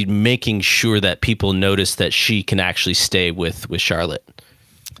really making sure that people notice that she can actually stay with Charlotte.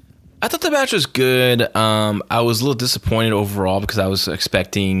 I thought the match was good. I was a little disappointed overall because I was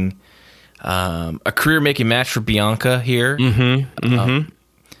expecting a career-making match for Bianca here.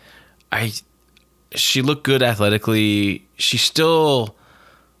 She looked good athletically. She's still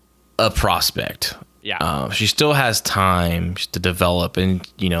a prospect. Yeah, she still has time to develop, and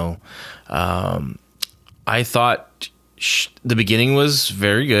I thought the beginning was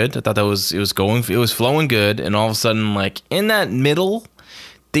very good. I thought it was flowing good, and all of a sudden, like in that middle,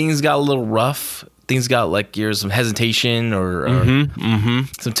 things got a little rough. Things got like there's some hesitation or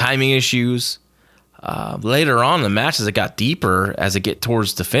some timing issues. Later on in the match, as it got deeper, as it get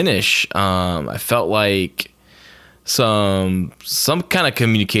towards the finish, I felt like some kind of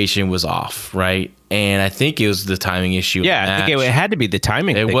communication was off, right? And I think it was the timing issue. Yeah, I think it had to be the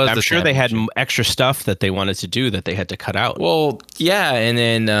timing. It thing. was. I'm the sure they had issue. extra stuff that they wanted to do that they had to cut out. Well, yeah, and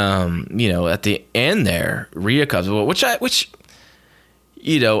then at the end there, Rhea comes, which I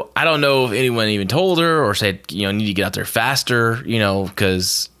don't know if anyone even told her or said need to get out there faster,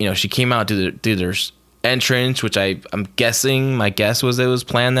 because she came out to their entrance, which I'm guessing. My guess was it was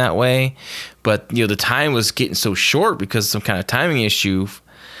planned that way, but the time was getting so short because of some kind of timing issue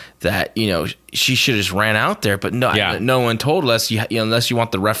that she should have just ran out there, but no one told us unless you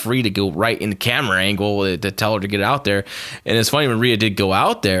want the referee to go right in the camera angle to tell her to get out there. And it's funny when Rhea did go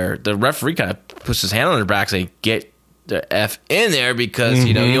out there, the referee kind of puts his hand on her back saying, "Get the F in there," because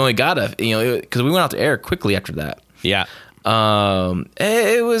you only gotta because we went out to air quickly after that. Yeah. The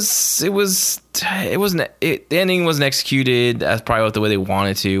ending wasn't executed. That's probably the way they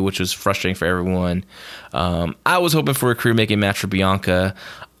wanted to, which was frustrating for everyone. I was hoping for a career making match for Bianca.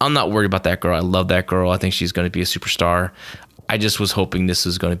 I'm not worried about that girl. I love that girl. I think she's going to be a superstar. I just was hoping this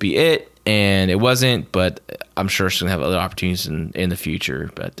was going to be it, and it wasn't. But I'm sure she's going to have other opportunities in the future.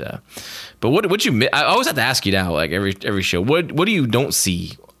 But what you? I always have to ask you now, like every show. What do you don't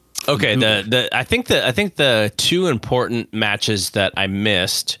see? Okay, I think the 2 important matches that I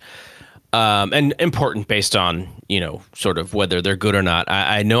missed, and important based on sort of whether they're good or not.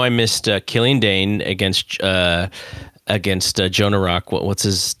 I know I missed Killian Dane against Jonah Rock. What's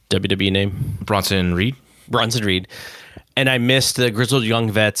his WWE name? Bronson Reed. And I missed the Grizzled Young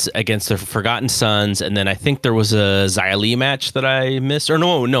Vets against the Forgotten Sons, and then I think there was a Xia Li match that I missed. Or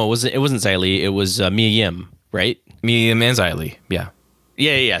no, it wasn't Xia Li. It was Mia Yim, right? Mia Yim and Xia Li. Yeah.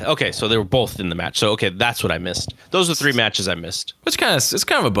 Yeah. Okay, so they were both in the match. So okay, that's what I missed. Those are 3 matches I missed. It's kind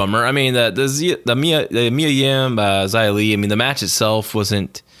of a bummer. I mean, the Mia Yim, Xia Li. I mean, the match itself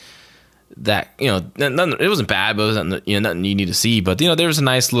wasn't that it wasn't bad, but it wasn't nothing you need to see. But there was a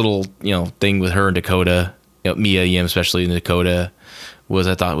nice little thing with her and Dakota. Mia Yim, especially in Dakota,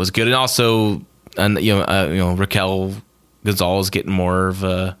 I thought was good, and also Raquel Gonzalez getting more of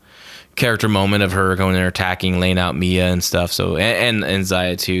a character moment of her going there attacking, laying out Mia and stuff. So and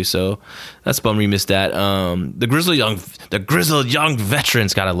Xia too. So that's a bummer we missed that. The Grizzled Young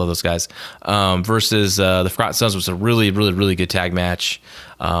Veterans. God, I love those guys. Versus the Forgotten Sons was a really, really, really good tag match.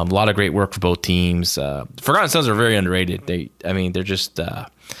 A lot of great work for both teams. Forgotten Sons are very underrated. They're just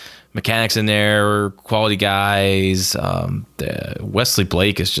mechanics in there, quality guys. Wesley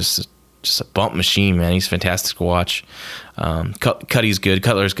Blake is just a bump machine, man. He's fantastic to watch. Cutty's good.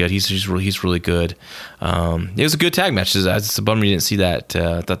 Cutler's good. He's really good. It was a good tag match. It's a bummer you didn't see that.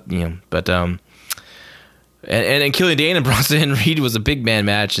 But and Killian Dane and Bronson Reed was a big man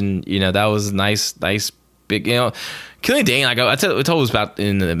match, and that was nice big. Killian Dane, like I told us about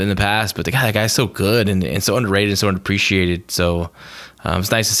in the past, but that guy's so good and so underrated and so underappreciated. So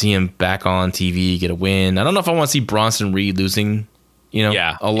it's nice to see him back on TV, get a win. I don't know if I want to see Bronson Reed losing,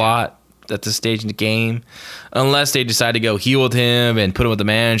 a lot at this stage in the game, unless they decide to go heel with him and put him with the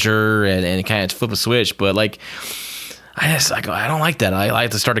manager and kind of flip a switch. But I don't like that. I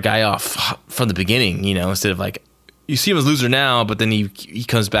like to start a guy off from the beginning, instead of like you see him as loser now, but then he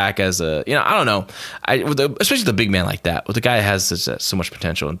comes back as a I don't know. Especially the big man like that. Well, the guy has so much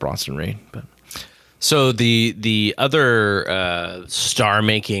potential in Bronson Reed. But so the other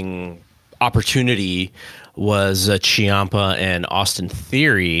star-making opportunity was Ciampa and Austin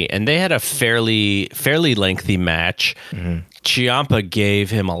Theory, and they had a fairly lengthy match. Mm-hmm. Ciampa gave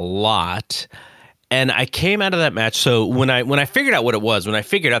him a lot, And I came out of that match. So when I figured out what it was, when I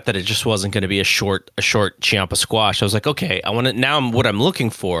figured out that it just wasn't going to be a short Ciampa squash, I was like, okay, what I'm looking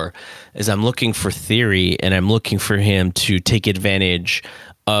for is I'm looking for Theory, and I'm looking for him to take advantage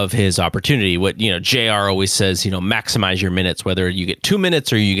of his opportunity. What, JR always says, maximize your minutes, whether you get 2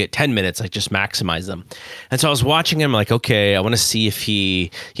 minutes or you get 10 minutes, like just maximize them. And so I was watching him like, okay, I want to see if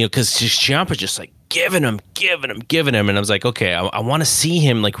he, because Ciampa just like giving him. And I was like, okay, I want to see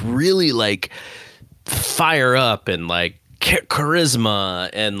him like really like fire up and like charisma,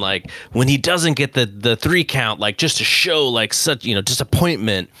 and like when he doesn't get the 3 count, like just to show like such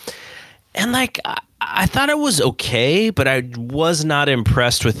disappointment. And like I thought it was okay, but I was not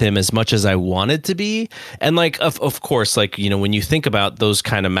impressed with him as much as I wanted to be. And like of course, like when you think about those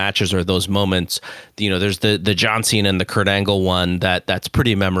kind of matches or those moments, there's the John Cena and the Kurt Angle one that's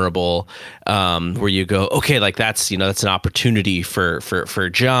pretty memorable, where you go, okay, like that's an opportunity for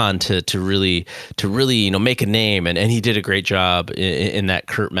John to really make a name, and he did a great job in that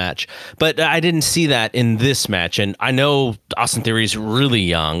Kurt match. But I didn't see that in this match, and I know Austin Theory's really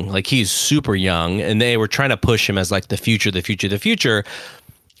young, like he's super young, and they were trying to push him as like the future.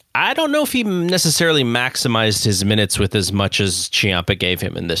 I don't know if he necessarily maximized his minutes with as much as Ciampa gave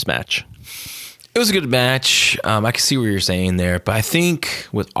him in this match. It was a good match. I can see what you're saying there, but I think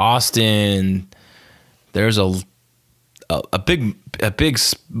with Austin, there's a big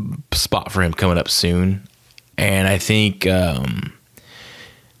spot for him coming up soon, and I think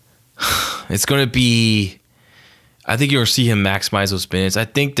it's going to be. I think you'll see him maximize those minutes. I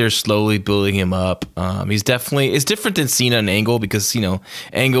think they're slowly building him up. It's different than Cena and Angle, because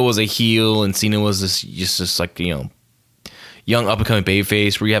Angle was a heel and Cena was just like young up and coming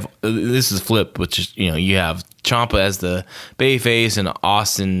babyface. Where you have this is flip, which is you have Ciampa as the babyface and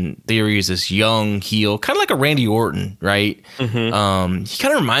Austin Theory is this young heel, kind of like a Randy Orton, right? Mm-hmm. He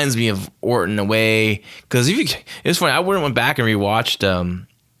kind of reminds me of Orton in a way, because it's funny. I went back and rewatched.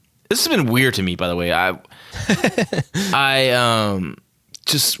 This has been weird to me, by the way. I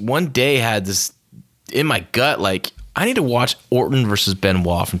just one day had this in my gut, like I need to watch Orton versus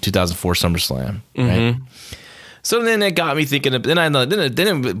Benoit from 2004 SummerSlam, right? Mm-hmm. So then it got me thinking. Then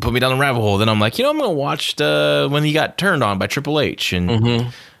it put me down the rabbit hole. Then I'm like, I'm gonna watch when he got turned on by Triple H, and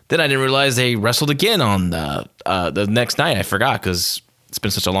then I didn't realize they wrestled again on the next night. I forgot because it's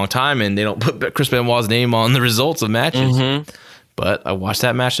been such a long time, and they don't put Chris Benoit's name on the results of matches. Mm-hmm. But I watched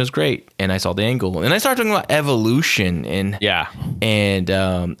that match and it was great, and I saw the Angle, and I started talking about Evolution, and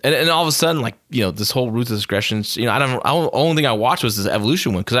all of a sudden, like this whole Ruthless Aggression, the only thing I watched was this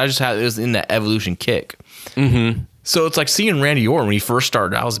Evolution one, because it was in that Evolution kick. Mm-hmm. So it's like seeing Randy Orton when he first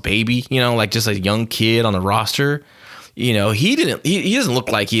started out as a baby, like just a young kid on the roster. He doesn't look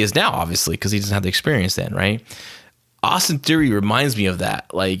like he is now, obviously, because he doesn't have the experience then, right? Austin Theory reminds me of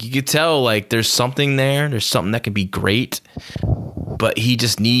that. Like, you could tell, like, there's something there. There's something that can be great, but he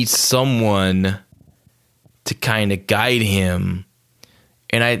just needs someone to kind of guide him.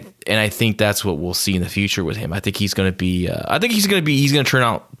 And I think that's what we'll see in the future with him. I think he's going to be. He's going to turn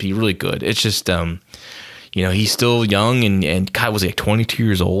out to be really good. It's just, he's still young, and God, was he like 22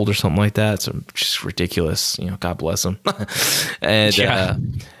 years old or something like that? So just ridiculous. God bless him. And yeah.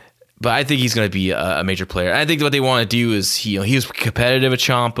 But I think he's going to be a major player. I think what they want to do is he was competitive at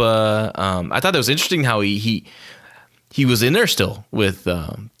Ciampa. I thought that was interesting how he was in there still with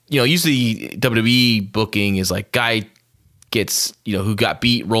usually WWE booking is like guy gets who got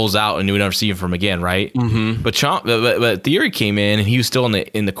beat rolls out and we never see him from again, right? Mm-hmm. But Theory came in and he was still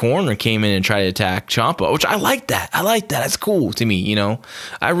in the corner and came in and tried to attack Ciampa, which I like that. That's cool to me.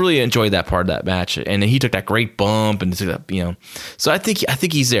 I really enjoyed that part of that match, and he took that great bump and So I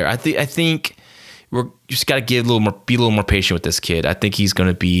think he's there. I think we're just got to be a little more patient with this kid. I think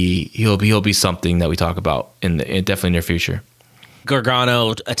he'll be something that we talk about in definitely near future.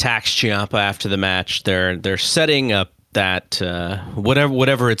 Gargano attacks Ciampa after the match. They're setting up that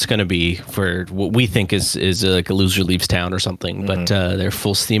whatever it's going to be for what we think is like a loser leaves town or something, but they're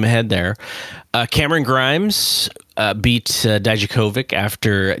full steam ahead there. Cameron Grimes beat Dijakovic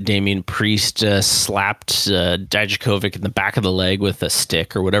after Damian Priest slapped Dijakovic in the back of the leg with a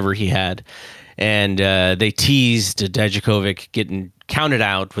stick or whatever he had, and they teased Dijakovic getting counted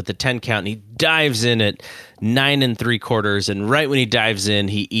out with the 10 count, and he dives in at 9 3/4, and right when he dives in,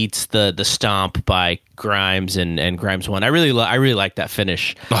 he eats the stomp by Grimes, and Grimes won. I really like that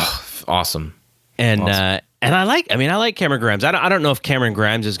finish. Oh, awesome. And Awesome. and I like Cameron Grimes. I don't know if Cameron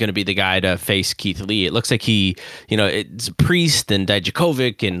Grimes is going to be the guy to face Keith Lee. It looks like it's Priest and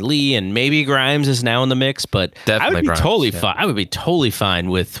Dijakovic and Lee, and maybe Grimes is now in the mix. But Definitely I would be Grimes, totally yeah. fine. I would be totally fine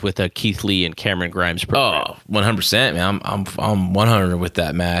with a Keith Lee and Cameron Grimes program. Oh, 100%, man. I'm 100 with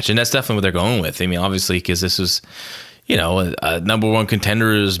that match, and that's definitely what they're going with. I mean, obviously, because this was, a number one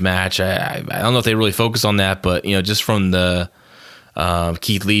contenders match. I don't know if they really focus on that, but just from the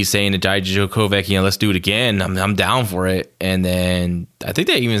Keith Lee saying to Dijakovic, let's do it again. I'm down for it. And then I think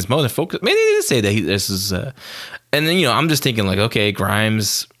they even is more than focus. Maybe they did say that this is. And then I'm just thinking like, okay,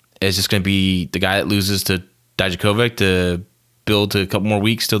 Grimes is just going to be the guy that loses to Dijakovic to build to a couple more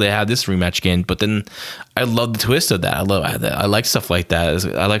weeks till they have this rematch again. But then I love the twist of that. I like stuff like that.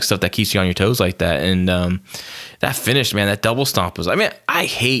 I like stuff that keeps you on your toes like that. And that finish, man, that double stomp was. I mean, I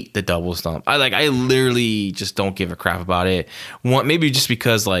hate the double stomp. I literally just don't give a crap about it. Maybe just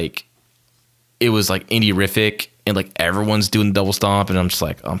because like it was like indie-rific and like everyone's doing the double stomp, and I'm just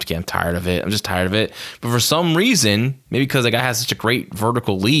like, I'm tired of it. I'm just tired of it. But for some reason, maybe because the guy has such a great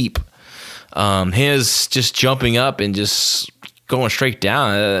vertical leap, his just jumping up and just going straight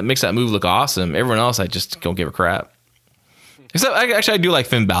down, makes that move look awesome. Everyone else, I just don't give a crap. Except, I do like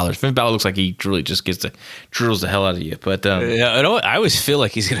Finn Balor. Finn Balor looks like he really just drills the hell out of you. But I always feel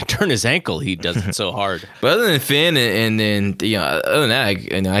like he's going to turn his ankle. He does it so hard. But other than Finn, and then other than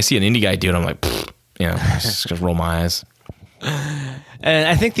that, I see an indie guy do it. I'm like, just gonna roll my eyes. And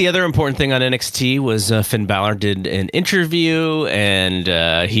I think the other important thing on NXT was Finn Balor did an interview, and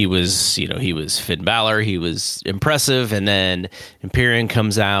he was Finn Balor. He was impressive, and then Imperium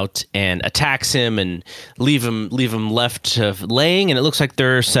comes out and attacks him and leave him left laying. And it looks like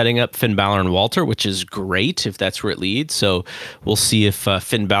they're setting up Finn Balor and Walter, which is great if that's where it leads. So we'll see if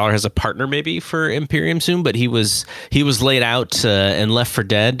Finn Balor has a partner maybe for Imperium soon. But he was laid out and left for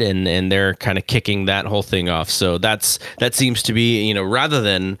dead, and they're kind of kicking that whole thing off. So that seems to be rather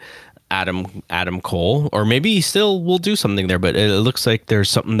than Adam Cole, or maybe he still will do something there, but it looks like there's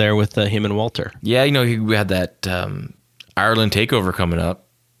something there with him and Walter. Yeah, we had that Ireland takeover coming up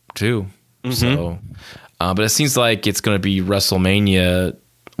too. Mm-hmm. So, but it seems like it's going to be WrestleMania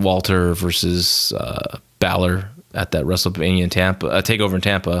Walter versus Balor at that WrestleMania in Tampa, takeover in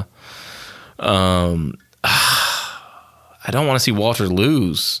Tampa. I don't want to see Walter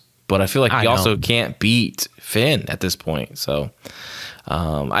lose, but I feel like he also can't beat Finn at this point. So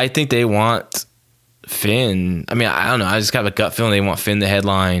I think they want Finn. I mean, I don't know. I just got a gut feeling they want Finn to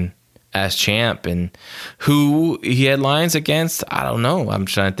headline as champ. And who he headlines against, I don't know. I'm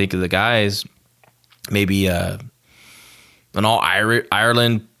trying to think of the guys. Maybe an all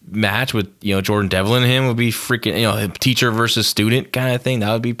Ireland match with Jordan Devlin and him would be freaking teacher versus student kind of thing.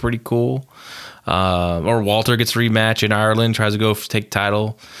 That would be pretty cool. Or Walter gets a rematch in Ireland, tries to go take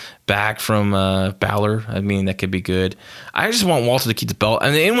title back from Balor. I mean, that could be good. I just want Walter to keep the belt.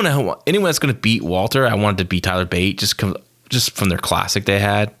 I mean, anyone that's going to beat Walter, I wanted to beat Tyler Bate just from their classic they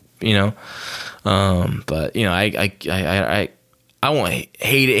had, But I won't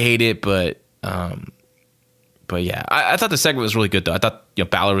hate it, but yeah, I thought the segment was really good though. I thought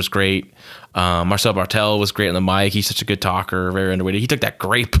Balor was great. Marcel Bartel was great on the mic. He's such a good talker, very underrated. He took that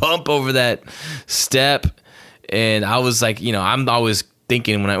great bump over that step, and I was like, I'm always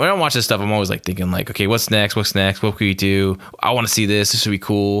thinking when I watch this stuff, I'm always like thinking like, okay, what's next? What can we do? I want to see this. This would be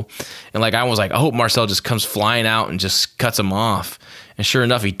cool. And like I was like, I hope Marcel just comes flying out and just cuts him off. And sure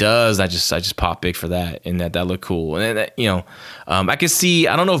enough, he does. I just pop big for that, and that looked cool. And then, I could see.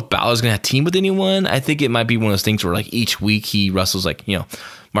 I don't know if Balor's gonna have team with anyone. I think it might be one of those things where like each week he wrestles like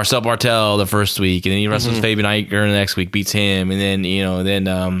Marcel Bartel the first week, and then he wrestles Fabian Aichner the next week, beats him, and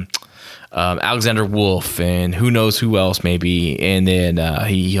then Alexander Wolf, and who knows who else maybe, and then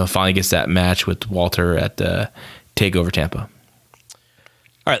he finally gets that match with Walter at Takeover Tampa.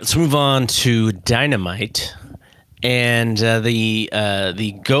 All right, let's move on to Dynamite. And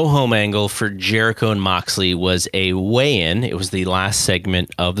the go-home angle for Jericho and Moxley was a weigh-in. It was the last segment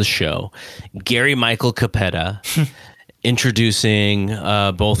of the show. Gary Michael Capetta introducing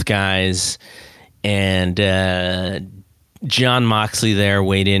both guys, and John Moxley there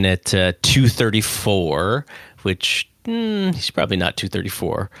weighed in at 234, which he's probably not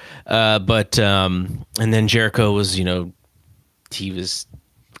 234. And then Jericho was, he was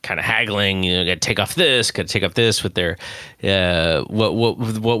kind of haggling, got to take off this with their what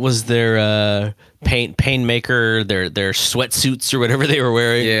was their painmaker, their sweatsuits or whatever they were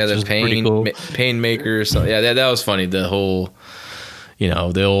wearing. Yeah, the painmaker. So yeah, that was funny. The whole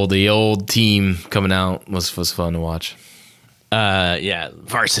the old team coming out was fun to watch.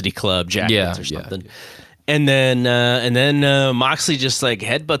 Varsity Club jackets or something. Yeah. and then Moxley just like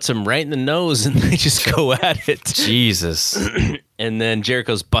headbutts him right in the nose, and they just go at it. Jesus. And then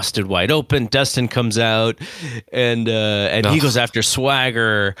Jericho's busted wide open. Dustin comes out, and he goes after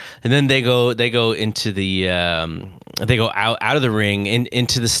Swagger, and then they go into the they go out of the ring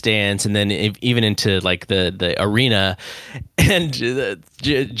into the stands, and then even into like the arena. And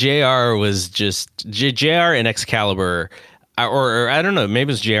JR was just JR and Excalibur. Or I don't know,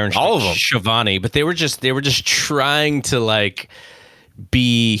 maybe it was JR and all of them. Shivani, but they were just trying to like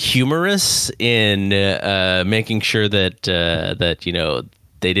be humorous in making sure that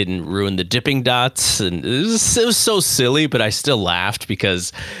they didn't ruin the dipping dots, and it was so silly, but I still laughed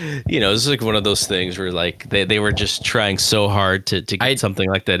because it was like one of those things where like they were just trying so hard to get something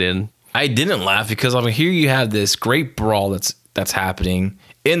like that in. I didn't laugh because here you have this great brawl that's happening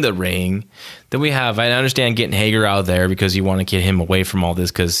in the ring. Then I understand getting Hager out there because you want to get him away from all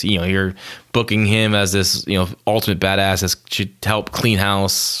this because you're booking him as this ultimate badass that should help clean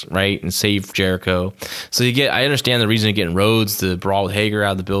house, right, and save Jericho. So I understand the reason of getting Rhodes to brawl with Hager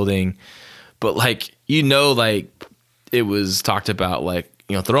out of the building, but it was talked about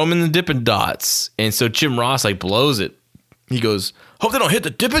throw him in the Dippin' Dots, and so Jim Ross blows it. He goes, hope they don't hit the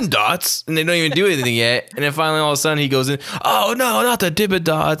Dippin' Dots, and they don't even do anything yet. And then finally, all of a sudden, he goes in, oh, no, not the Dippin'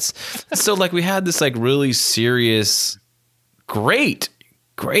 Dots. So, we had this, really serious, great,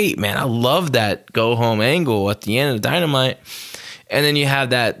 man. I love that go-home angle at the end of Dynamite. And then you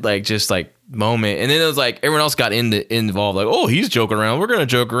have that, moment. And then it was everyone else got involved. Oh, he's joking around. We're going to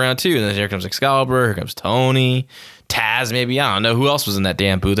joke around, too. And then here comes Excalibur. Here comes Tony. Taz, maybe. I don't know who else was in that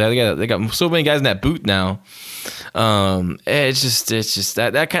damn booth. They got so many guys in that booth now. It's just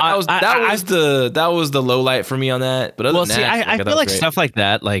that was the low light for me on that. But other than that, I feel like great stuff like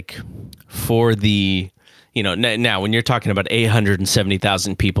that, for the now when you're talking about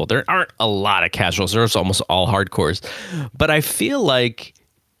 870,000 people, there aren't a lot of casuals. There's almost all hardcores. But I feel like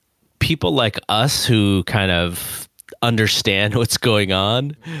people like us who kind of understand what's going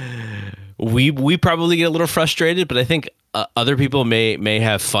on, we probably get a little frustrated, but I think other people may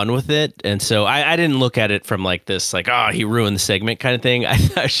have fun with it. And so I didn't look at it from this, he ruined the segment kind of thing. I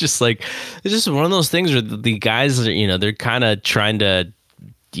was just it's just one of those things where the guys are, they're kind of trying to,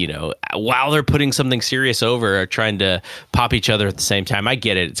 while they're putting something serious over, are trying to pop each other at the same time. I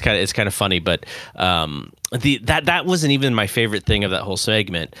get it. It's kind of funny, but that wasn't even my favorite thing of that whole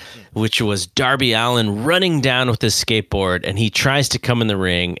segment, which was Darby Allin running down with his skateboard, and he tries to come in the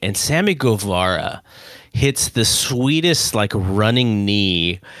ring, and Sammy Guevara hits the sweetest running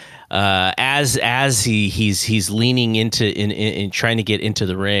knee as he's leaning in trying to get into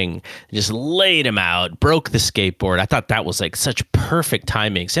the ring, just laid him out, broke the skateboard. I thought that was such perfect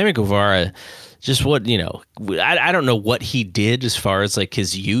timing. Sammy Guevara, just I don't know what he did as far as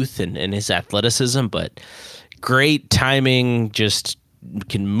his youth and his athleticism, but great timing, just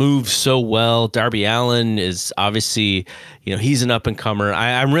can move so well. Darby Allin is obviously, he's an up and comer.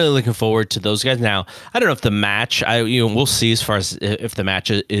 I'm really looking forward to those guys. Now, I don't know if the match, we'll see as far as if the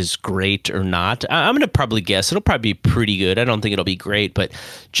match is great or not. I'm going to probably guess it'll probably be pretty good. I don't think it'll be great, but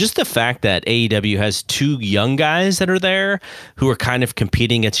just the fact that AEW has two young guys that are there who are kind of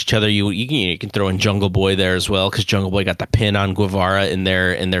competing against each other. You can throw in Jungle Boy there as well, because Jungle Boy got the pin on Guevara in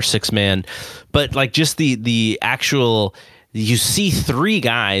their six man, but just the actual. You see three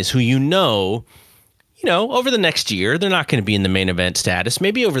guys who over the next year, they're not going to be in the main event status.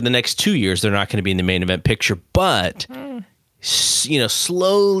 Maybe over the next 2 years, they're not going to be in the main event picture. But,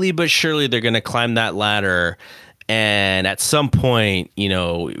 slowly but surely, they're going to climb that ladder. And at some point,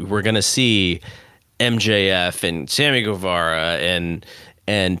 we're going to see MJF and Sammy Guevara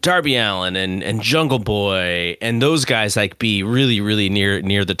and Darby Allin and Jungle Boy and those guys be really, really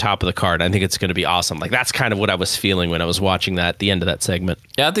near the top of the card. I think it's going to be awesome. That's kind of what I was feeling when I was watching that at the end of that segment.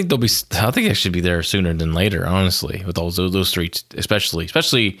 Yeah, I think they should be there sooner than later, honestly, with all those three,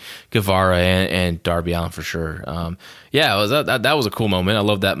 especially Guevara and Darby Allin for sure. That was a cool moment. I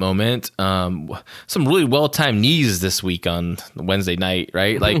love that moment. Some really well-timed knees this week on Wednesday night,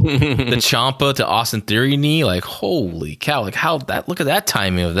 right? The Ciampa to Austin Theory knee, holy cow! Look at that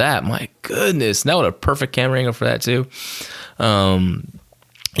timing of that. My goodness, now what a perfect camera angle for that too.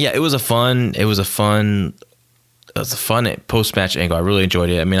 It was a fun post-match angle. I really enjoyed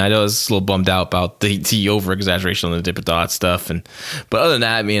it. I mean, I know I was a little bummed out about the over-exaggeration on the Dippin' Dots stuff, but other than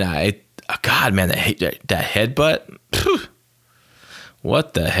that, I mean, God, man, that headbutt. Phew.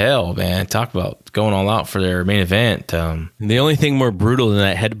 What the hell, man? Talk about going all out for their main event. The only thing more brutal than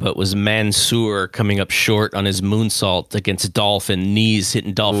that headbutt was Mansoor coming up short on his moonsault against Dolph and knees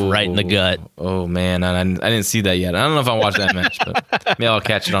hitting Dolph right in the gut. Oh, man. I didn't see that yet. I don't know if I'll watch that match, but maybe I'll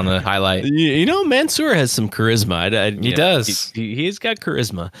catch it on the highlight. You know, Mansoor has some charisma. He does. He's got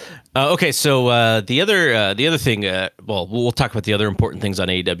charisma. Okay, so the other thing, we'll talk about the other important things on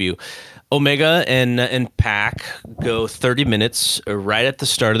AEW. Omega and Pac go 30 minutes right at the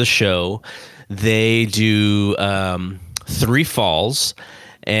start of the show. They do 3 falls,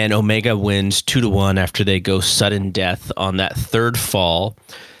 and Omega wins 2-1 after they go sudden death on that 3rd fall.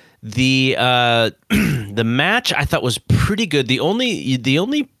 The the match I thought was pretty good. The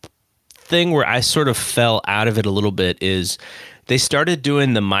only thing where I sort of fell out of it a little bit is they started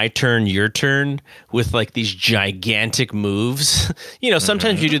doing the my turn, your turn with like these gigantic moves.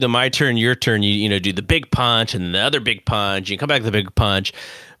 Sometimes you do the my turn, your turn, you do the big punch and the other big punch, you come back to the big punch.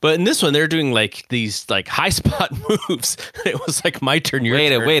 But in this one, they're doing like these like high spot moves. It was like my turn, your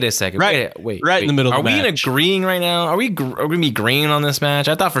turn. Wait a second. Wait in the middle of the match. Are we agreeing right now? Are we going to be agreeing on this match?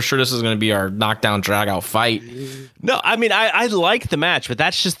 I thought for sure this was going to be our knockdown, drag out fight. No, I mean, I like the match, but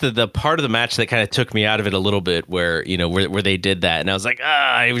that's just the part of the match that kind of took me out of it a little bit where they did that. And I was like,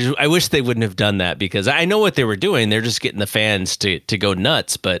 I wish they wouldn't have done that because I know what they were doing. They're just getting the fans to go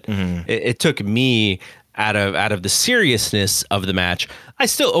nuts. But it took me out of the seriousness of the match. I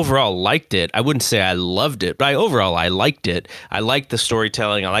still overall liked it. I wouldn't say I loved it, but I liked it. I liked the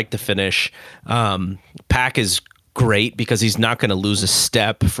storytelling. I liked the finish. Pac is great because he's not going to lose a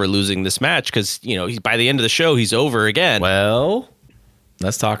step for losing this match because, by the end of the show, he's over again. Well,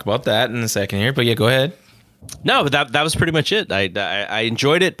 let's talk about that in a second here, but yeah, go ahead. No, but that was pretty much it. I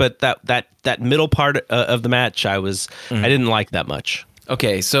enjoyed it, but that middle part of the match, I didn't like that much.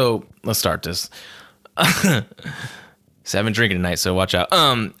 Okay, so let's start this. So I've been drinking tonight, so watch out.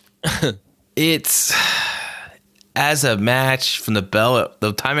 It's as a match from the bell,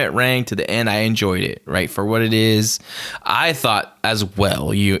 the time it rang to the end, I enjoyed it, right, for what it is. I thought as well,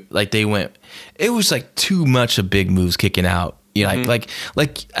 they went. It was like too much of big moves kicking out. Like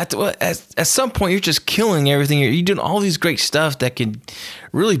at some point you're just killing everything. You're doing all these great stuff that can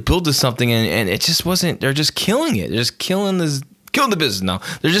really build to something, and it just wasn't. They're just killing it. They're just killing the business now.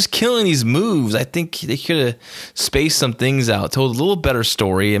 They're just killing these moves. I think they could have spaced some things out, told a little better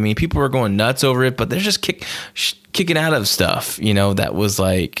story. I mean, people were going nuts over it, but they're just kicking out of stuff, that was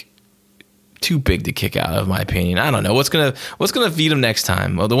like too big to kick out of, my opinion. I don't know what's gonna feed them next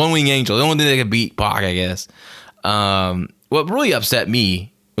time. Well, the One Wing Angel, the only thing they could beat Pac, I guess. What really upset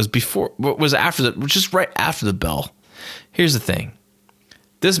me was just right after the bell. Here's the thing.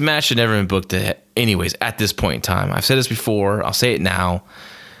 This match should never have been booked anyways at this point in time. I've said this before. I'll say it now.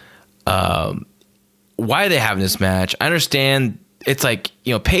 Why are they having this match? I understand it's like,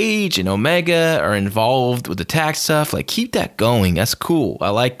 Paige and Omega are involved with the tag stuff. Like, keep that going. That's cool. I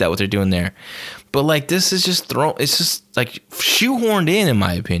like that, what they're doing there. But, like, this is just it's just, like, shoehorned in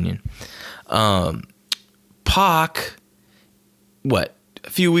my opinion. Pac, a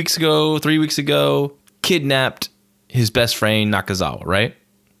few weeks ago, 3 weeks ago, kidnapped his best friend, Nakazawa, right?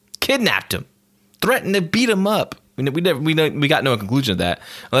 Kidnapped him, threatened to beat him up. We got no conclusion of that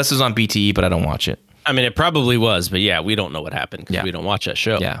unless it was on BTE, but I don't watch it. I mean, it probably was, but yeah, we don't know what happened because we don't watch that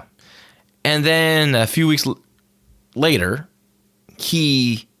show. Yeah, and then a few weeks later,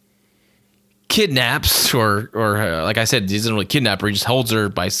 he kidnaps, or like I said, he doesn't really kidnap her. He just holds her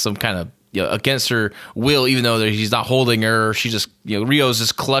by some kind of against her will, even though he's not holding her. She just, Rio's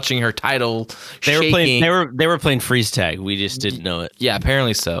just clutching her title. They were playing freeze tag. We just didn't know it. Yeah,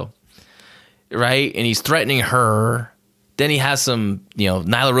 apparently so. Right, and he's threatening her. Then he has some,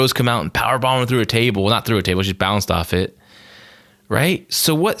 Nyla Rose come out and powerbomb her through a table. Well, not through a table. She's bounced off it. Right.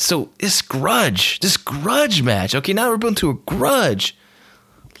 So what? So this grudge match. Okay, now we're building to a grudge.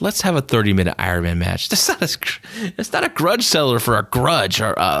 Let's have a 30-minute Iron Man match. That's not a grudge seller for a grudge,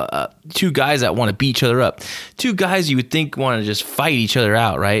 or two guys that want to beat each other up. Two guys you would think want to just fight each other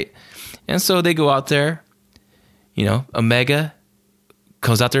out, right? And so they go out there. Omega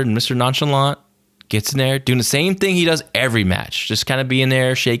comes out there and Mr. Nonchalant gets in there, doing the same thing he does every match. Just kind of being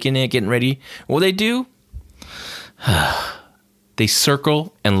there, shaking it, getting ready. What they do? They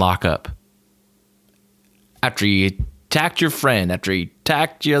circle and lock up. After you attacked your friend, after you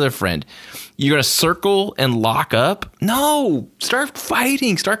attacked your other friend, you're going to circle and lock up? No. Start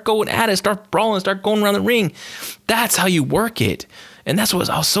fighting. Start going at it. Start brawling. Start going around the ring. That's how you work it. And that's what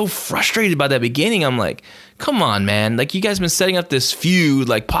I was so frustrated by that beginning. I'm like, come on, man. Like, you guys have been setting up this feud.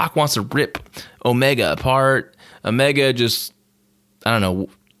 Like, Pac wants to rip Omega apart. Omega just, I don't know,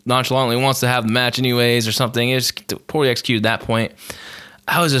 nonchalantly wants to have the match anyways or something. It's poorly executed at that point.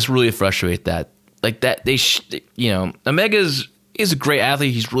 I was just really frustrated that Omega is a great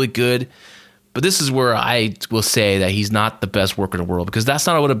athlete. He's really good. But this is where I will say that he's not the best worker in the world, because that's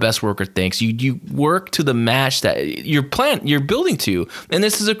not what a best worker thinks. You work to the match that you're building to, and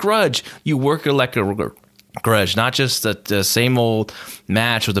this is a grudge. You work like a grudge, not just the same old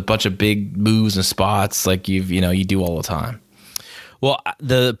match with a bunch of big moves and spots like you do all the time. Well,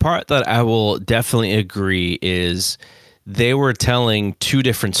 the part that I will definitely agree is they were telling two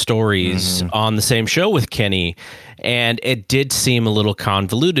different stories on the same show with Kenny, and it did seem a little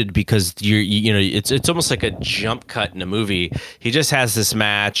convoluted because it's almost like a jump cut in a movie. He just has this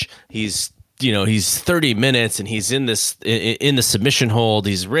match. He's 30 minutes and he's in the submission hold.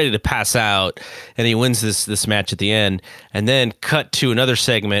 He's ready to pass out, and he wins this match at the end. And then cut to another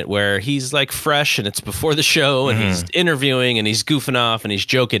segment where he's like fresh and it's before the show, and he's interviewing and he's goofing off and he's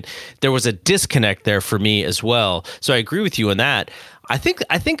joking. There was a disconnect there for me as well. So I agree with you on that. I think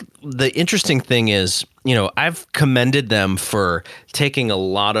the interesting thing is, I've commended them for taking a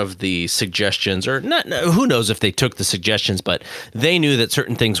lot of the suggestions, or not, who knows if they took the suggestions, but they knew that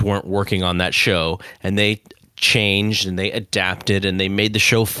certain things weren't working on that show, and they changed and they adapted and they made the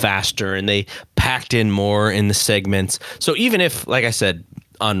show faster and they packed in more in the segments. So even if, like I said,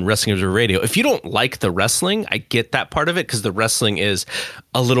 on Wrestling Observer Radio, if you don't like the wrestling, I get that part of it, because the wrestling is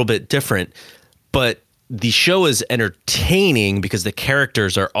a little bit different, but the show is entertaining because the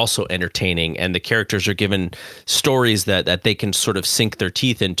characters are also entertaining, and the characters are given stories that they can sort of sink their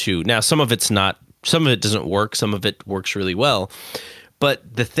teeth into. Now, some of it doesn't work. Some of it works really well.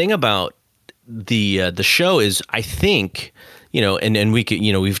 But the thing about the show is, I think, and we could,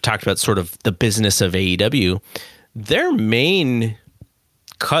 we've talked about sort of the business of AEW. Their main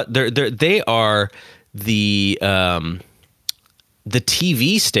cut, they are the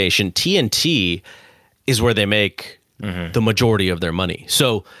TV station, TNT, is where they make the majority of their money.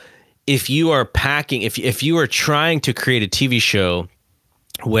 So if you are if you are trying to create a TV show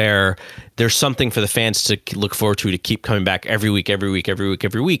where there's something for the fans to look forward to keep coming back every week,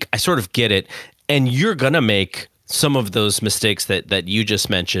 I sort of get it. And you're going to make some of those mistakes that you just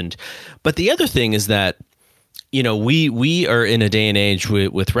mentioned. But the other thing is that, we are in a day and age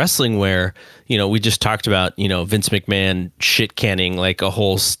with wrestling where, we just talked about, Vince McMahon shit canning like a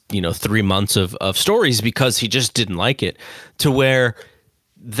whole, 3 months of stories because he just didn't like it, to where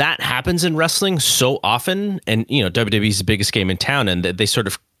that happens in wrestling so often. And, WWE's the biggest game in town, and they sort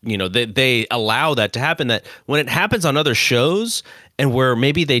of, they allow that to happen, that when it happens on other shows and where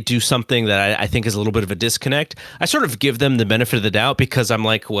maybe they do something that I think is a little bit of a disconnect, I sort of give them the benefit of the doubt, because I'm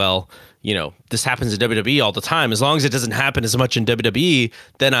like, well, this happens in WWE all the time. As long as it doesn't happen as much in WWE,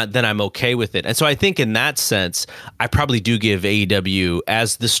 then I'm okay with it. And so I think in that sense, I probably do give AEW,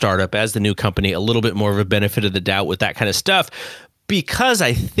 as the startup, as the new company, a little bit more of a benefit of the doubt with that kind of stuff, because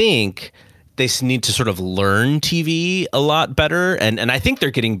I think they need to sort of learn TV a lot better. And I think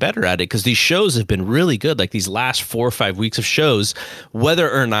they're getting better at it, because these shows have been really good. Like these last 4 or 5 weeks of shows,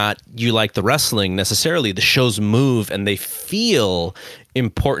 whether or not you like the wrestling necessarily, the shows move and they feel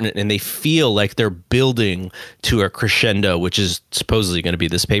important, and they feel like they're building to a crescendo, which is supposedly going to be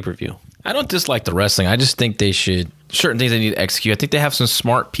this pay-per-view. I don't dislike the wrestling. I just think certain things they need to execute. I think they have some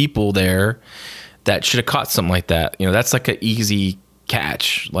smart people there that should have caught something like that. That's like an easy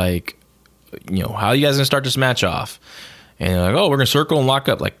catch. Like, how are you guys going to start this match off? And they're like, oh, we're going to circle and lock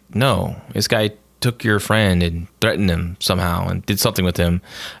up. Like, no, this guy took your friend and threatened him somehow and did something with him.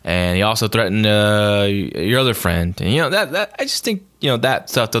 And he also threatened your other friend. And, that I just think, that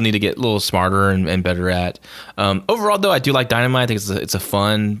stuff they'll need to get a little smarter and better at. Overall, though, I do like Dynamite. I think it's a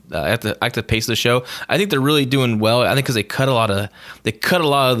fun. I like the pace of the show. I think they're really doing well. I think because they cut a lot of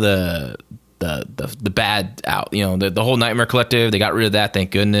the bad out, the whole Nightmare Collective, they got rid of that.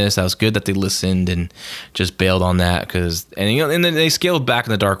 Thank goodness. That was good that they listened and just bailed on that, and then they scaled back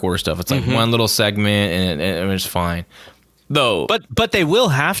in the Dark Order stuff. It's like one little segment and it's fine. Though, but they will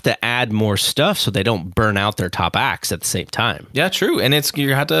have to add more stuff so they don't burn out their top acts at the same time. Yeah, true. And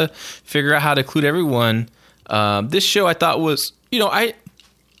you have to figure out how to include everyone. This show I thought was,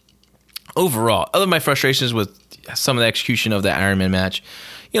 overall, other than my frustrations with some of the execution of the Iron Man match,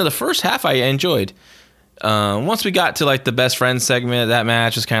 the first half I enjoyed. Once we got to like the best friends segment, that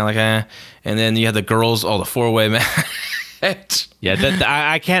match was kind of like, and then you had the girls, the 4-way match. Yeah,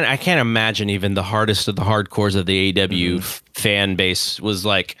 I can't imagine even the hardest of the hardcores of the AEW fan base was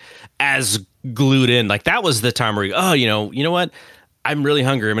like as glued in. Like that was the time where you know what? I'm really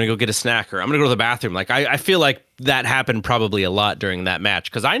hungry. I'm gonna go get a snack, or I'm gonna go to the bathroom. Like I feel like that happened probably a lot during that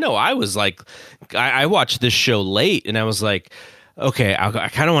match, because I know I was like, I watched this show late and I was like, okay, I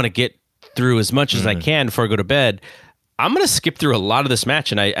kind of want to get through as much as I can before I go to bed. I'm gonna skip through a lot of this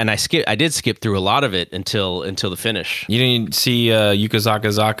match, and I did skip through a lot of it until the finish. You didn't see Yuka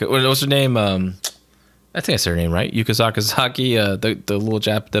Sakazaki. What's her name? I think that's her name, right? Yuka Sakazaki, the little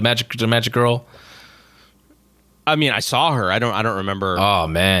the magic girl. I mean, I saw her. I don't remember. Oh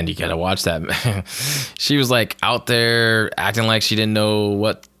man, you gotta watch that. She was like out there acting like she didn't know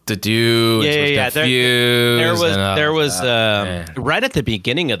what to do. Yeah. There was right at the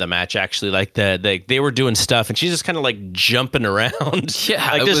beginning of the match, actually, like they were doing stuff, and she's just kind of like jumping around.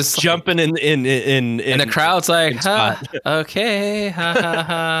 Yeah, like just jumping in, and the crowd's like, okay, ha ha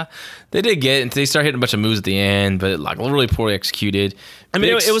ha. They did get, and they started hitting a bunch of moves at the end, but like really poorly executed. I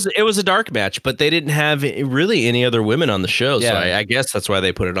mean, it was a dark match, but they didn't have really any other women on the show, so I guess that's why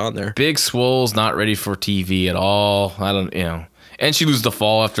they put it on there. Big Swole's not ready for TV at all. I don't, and she loses the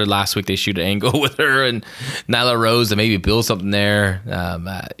fall after last week. They shoot an angle with her and Nyla Rose to maybe build something there.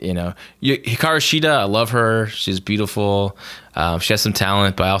 Hikaru Shida, I love her. She's beautiful. She has some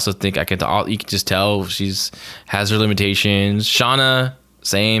talent, but I also think you can just tell has her limitations. Shauna,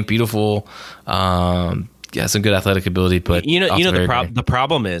 same, beautiful. Some good athletic ability, but the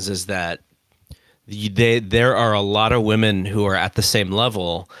problem is that there are a lot of women who are at the same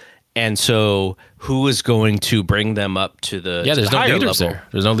level. And so, who is going to bring them up to the there's no higher leaders level? there.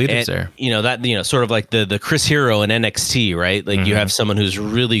 There's no leaders there. Sort of like the Chris Hero in NXT, right? Like you have someone who's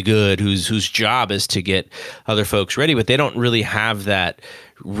really good, whose job is to get other folks ready, but they don't really have that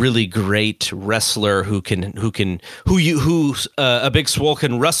really great wrestler who a Big Swole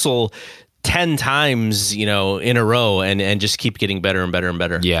can wrestle 10 times, in a row and just keep getting better and better and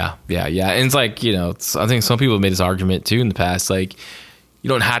better. Yeah. And it's like, I think some people have made this argument too in the past, like, you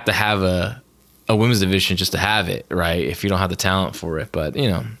don't have to have a women's division just to have it, right? If you don't have the talent for it. But,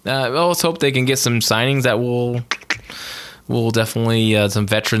 let's hope they can get some signings that will definitely, some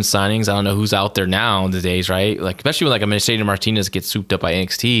veteran signings. I don't know who's out there now in the days, right? Like, especially when like a Mercedes Martinez gets souped up by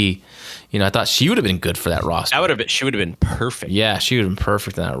NXT. I thought she would have been good for that roster. She would have been perfect. Yeah, she would have been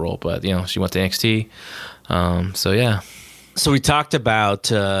perfect in that role. But, she went to NXT. So, yeah. So we talked about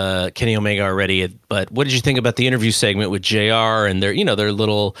Kenny Omega already, but what did you think about the interview segment with JR and their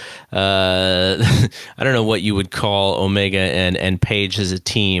little, I don't know what you would call Omega and Paige as a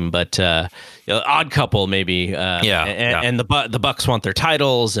team, but odd couple maybe. And the Bucks want their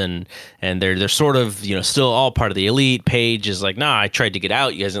titles and they're sort of, still all part of the elite. Paige is like, nah, I tried to get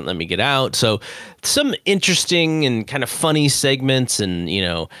out. You guys didn't let me get out. So some interesting and kind of funny segments. And,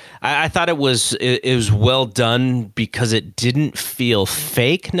 I thought it was well done because it didn't feel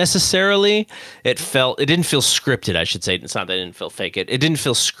fake necessarily. It didn't feel scripted, I should say. It's not that it didn't feel fake. It didn't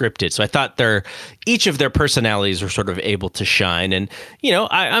feel scripted. So I thought each of their personalities were sort of able to shine. And,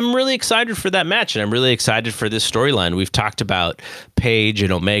 I'm really excited for that match. And I'm really excited for this storyline. We've talked about Paige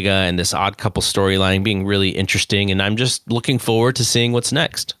and Omega and this odd couple storyline being really interesting. And I'm just looking forward to seeing what's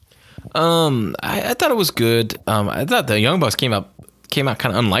next. I thought it was good. I thought the Young Bucks came out kind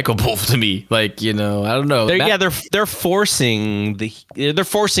of unlikable to me. Like, I don't know. They're forcing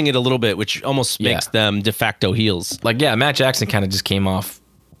it a little bit, which almost makes them de facto heels. Like, Matt Jackson kind of just came off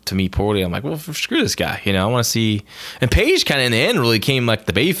to me poorly. I'm like, well, screw this guy. I want to see. And Paige kind of in the end really came like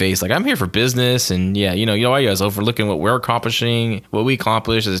the babyface. Like, I'm here for business, and why you guys overlooking what we're accomplishing, what we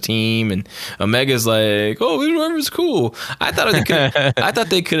accomplished as a team. And Omega's like, oh, it's cool. I thought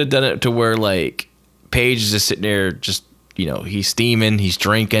they could have done it to where like Paige is just sitting there, just he's steaming, he's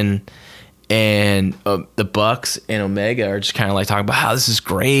drinking. And the Bucks and Omega are just kind of like talking about how this is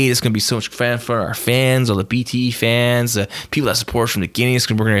great. It's going to be so much fun for our fans, or the BT fans, the people that support us from the beginning.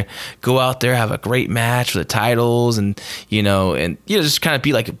 We're going to go out there, have a great match for the titles, and just kind of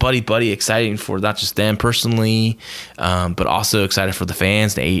be like buddy, exciting for not just them personally, but also excited for the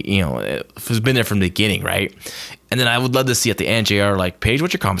fans. Who's been there from the beginning, right? And then I would love to see at the end, JR, like, Paige,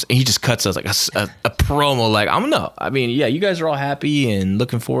 what's your comments? And he just cuts us like a promo, like, you guys are all happy and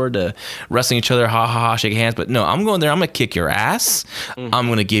looking forward to wrestling each other, ha ha ha, shake hands. But no, I'm going there, I'm going to kick your ass. Mm-hmm. I'm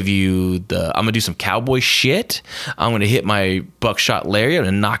going to give you I'm going to do some cowboy shit. I'm going to hit my buckshot lariat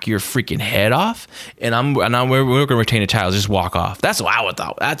and knock your freaking head off. And we're going to retain the title, just walk off. That's what I would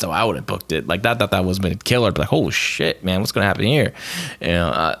thought. That's how I would have booked it. Like, that was been a killer. But like, holy shit, man, what's going to happen here?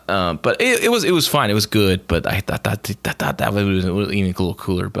 But it was fine. It was good. But I thought that was even a little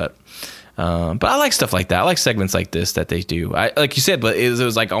cooler, but I like stuff like that. I like segments like this that they do. Like you said, but it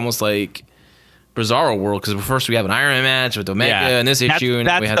was like almost like Bizarro World, because first we have an Iron Man match with Omega and this issue, and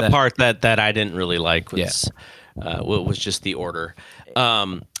that's the part that I didn't really like. Was just the order.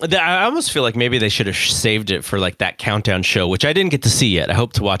 I almost feel like maybe they should have saved it for like that countdown show, which I didn't get to see yet. I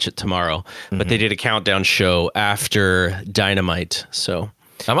hope to watch it tomorrow, but they did a countdown show after Dynamite, so.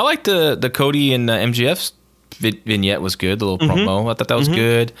 I like the Cody and MJF vignette was good. The little promo, I thought that was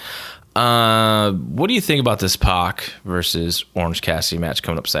good. What do you think about this Pac versus Orange Cassidy match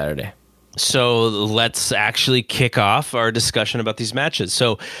coming up Saturday? So let's actually kick off our discussion about these matches.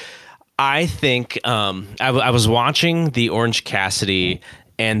 So I think I was watching the Orange Cassidy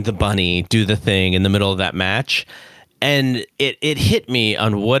and the Bunny do the thing in the middle of that match, and it hit me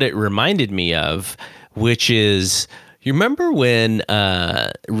on what it reminded me of, which is, you remember when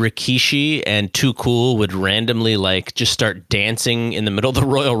Rikishi and Too Cool would randomly like just start dancing in the middle of the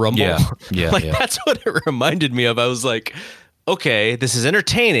Royal Rumble? Yeah. That's what it reminded me of. I was like, okay, this is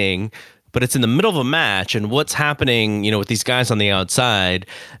entertaining, but it's in the middle of a match, and what's happening, with these guys on the outside.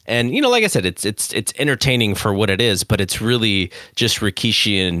 And, like I said, it's entertaining for what it is, but it's really just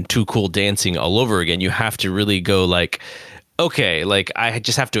Rikishi and Too Cool dancing all over again. You have to really go like, okay, like I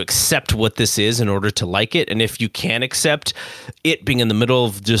just have to accept what this is in order to like it. And if you can accept it being in the middle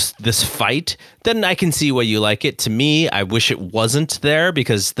of just this fight, then I can see why you like it. To me, I wish it wasn't there,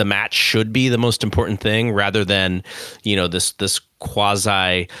 because the match should be the most important thing rather than, this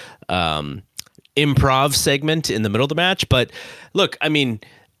quasi improv segment in the middle of the match. But look, I mean,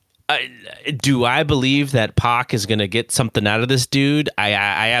 do I believe that Pac is going to get something out of this dude? I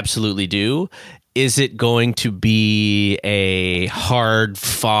absolutely do. Is it going to be a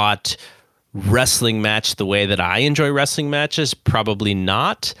hard-fought wrestling match the way that I enjoy wrestling matches? Probably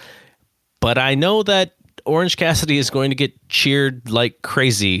not. But I know that Orange Cassidy is going to get cheered like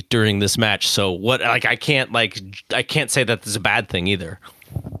crazy during this match. So I can't say that this is a bad thing either.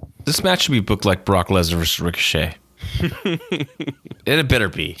 This match should be booked like Brock Lesnar versus Ricochet. It better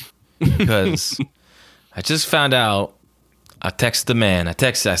be, because I just found out. I text the man. I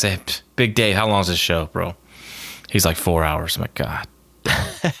say, Big Dave, how long is this show, bro? He's like 4 hours. I'm like, God.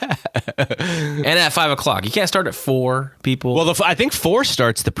 And at 5 o'clock. You can't start at 4, people. Well, I think 4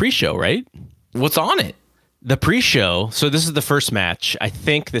 starts the pre-show, right? What's on it? The pre-show. So this is the first match. I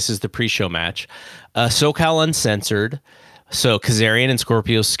think this is the pre-show match. SoCal Uncensored. So Kazarian and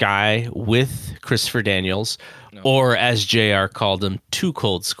Scorpio Sky with Christopher Daniels, or as JR called him, Too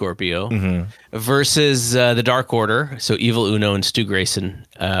Cold Scorpio, versus the Dark Order. So Evil Uno and Stu Grayson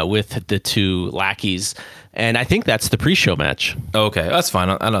with the 2 lackeys. And I think that's the pre-show match. Okay, that's fine.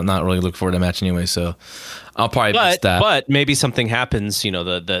 I don't not really look forward to the match anyway, so I'll probably miss that. But maybe something happens,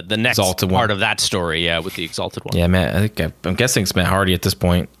 the next Exalted part one. of that story, with the Exalted one. Yeah, man. I'm guessing it's Matt Hardy at this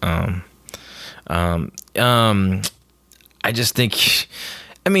point. I just think,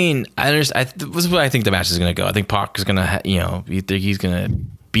 I mean, this is what I think the match is going to go. I think Pac is going to, he's going to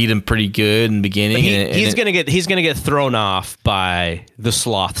beat him pretty good in the beginning. He's going to get thrown off by the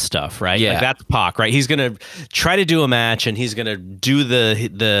sloth stuff, right? Yeah, like that's Pac, right? He's going to try to do a match, and he's going to do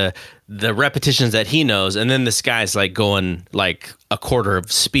the repetitions that he knows, and then this guy's like going like a quarter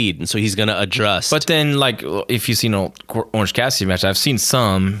of speed, and so he's going to adjust. But then, like, if you've seen Orange Cassidy match, I've seen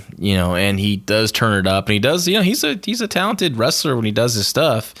some, and he does turn it up, and he does, he's a talented wrestler when he does his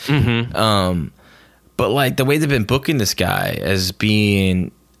stuff. But like the way they've been booking this guy as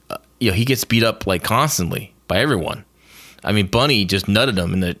being, he gets beat up like constantly by everyone. I mean, Bunny just nutted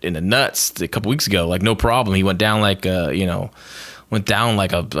him in the nuts a couple weeks ago, like no problem. He went down like went down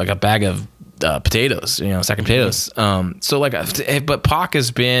like a bag of potatoes, sack of potatoes. But Pac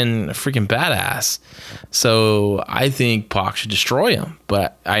has been a freaking badass. So I think Pac should destroy him.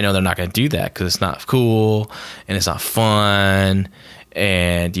 But I know they're not going to do that because it's not cool and it's not fun.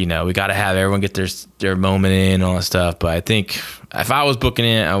 And, we got to have everyone get their moment in and all that stuff. But I think if I was booking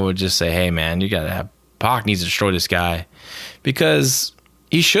it, I would just say, hey, man, you got to have Pac needs to destroy this guy because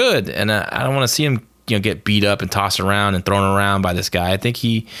he should. And I don't want to see him get beat up and tossed around and thrown around by this guy. I think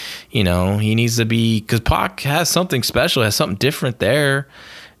he needs to be, because Pac has something special, has something different there.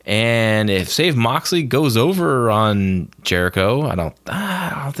 And if Moxley goes over on Jericho, I don't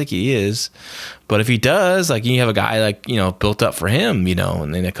think he is. But if he does, like, you have a guy like, built up for him, in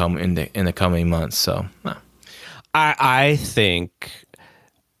the coming months. So I think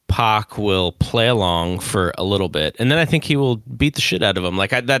Pac will play along for a little bit, and then I think he will beat the shit out of him. Like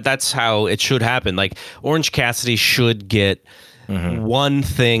that's how it should happen. Like Orange Cassidy should get one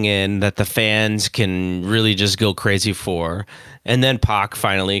thing in that the fans can really just go crazy for, and then Pac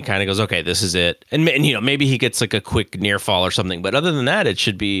finally kind of goes, okay, this is it. And maybe he gets like a quick near fall or something. But other than that, it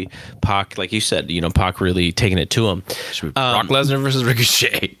should be Pac, like you said, Pac really taking it to him. Should be Brock Lesnar versus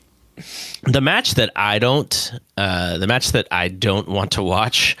Ricochet. The match that I don't want to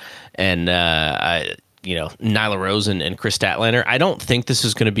watch, and Nyla Rose and Chris Statlander, I don't think this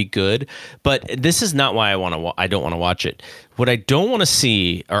is going to be good. But this is not why I don't want to watch it. What I don't want to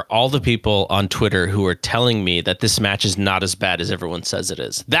see are all the people on Twitter who are telling me that this match is not as bad as everyone says it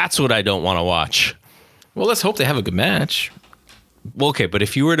is. That's what I don't want to watch. Well, let's hope they have a good match. Well, okay, but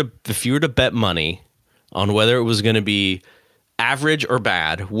if you were to bet money on whether it was going to be average or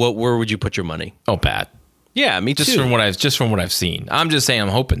bad, where would you put your money? Oh, bad. Yeah, me too. Just from what I've seen. I'm just saying I'm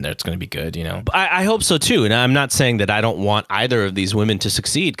hoping that it's going to be good, you know. I hope so too, and I'm not saying that I don't want either of these women to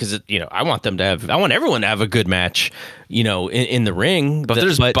succeed, because I want everyone to have a good match, in the ring. But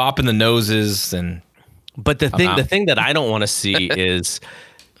there's bopping the noses But the thing that I don't want to see is,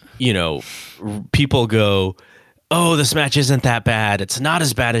 people go, oh, this match isn't that bad. It's not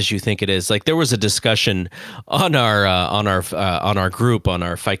as bad as you think it is. Like, there was a discussion on our group, on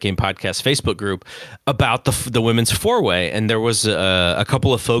our Fight Game Podcast Facebook group, about the women's four-way, and there was a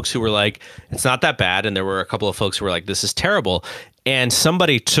couple of folks who were like, it's not that bad, and there were a couple of folks who were like, this is terrible. And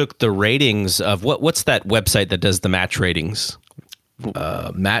somebody took the ratings of what's that website that does the match ratings?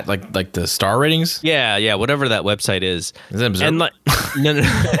 Matt, like the star ratings? Yeah, whatever that website is. Is that Observer? And no.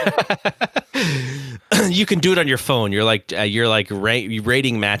 You can do it on your phone. You're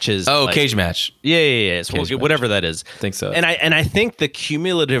rating matches. Oh, Cage Match. Yeah. So whatever that is. I think so. And I think the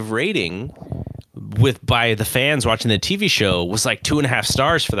cumulative rating by the fans watching the TV show was like 2.5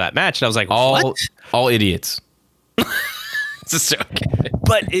 stars for that match. And I was like, what? All idiots. It's a joke.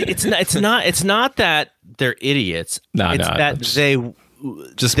 But it's not that they're idiots. It's that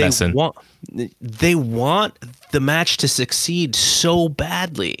they want the match to succeed so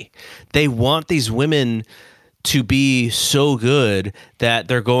badly. They want these women to be so good that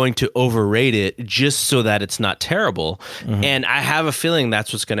they're going to overrate it just so that it's not terrible. Mm-hmm. And I have a feeling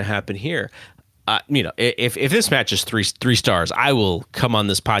that's what's going to happen here. If this match is three stars, I will come on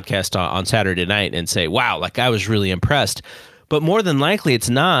this podcast on Saturday night and say, wow, like I was really impressed. But more than likely it's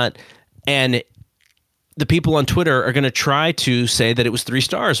not. And the people on Twitter are going to try to say that it was 3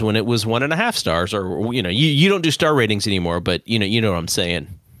 stars when it was 1.5 stars, or you don't do star ratings anymore, but you know what I'm saying.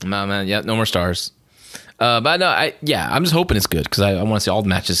 No, man, yeah, no more stars. But no, I'm just hoping it's good, because I want to see all the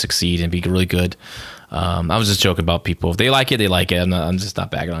matches succeed and be really good. I was just joking about people. If they like it, they like it. I'm just not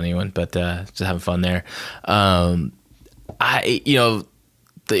bagging on anyone, but just having fun there. The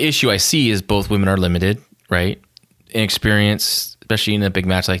issue I see is both women are limited, right? Inexperience, especially in a big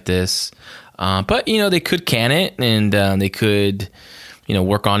match like this. But they could can it, and they could,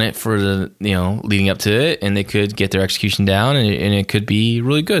 work on it for the, leading up to it, and they could get their execution down, and it could be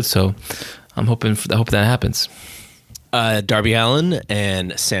really good. So I hope that happens. Darby Allin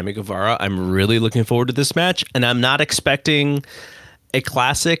and Sammy Guevara. I'm really looking forward to this match, and I'm not expecting a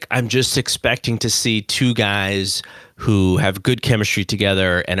classic. I'm just expecting to see two guys who have good chemistry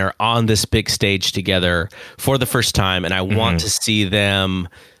together and are on this big stage together for the first time, and I want to see them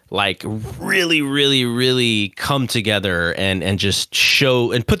like really, really, really come together and just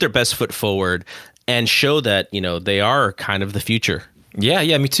show and put their best foot forward and show that they are kind of the future.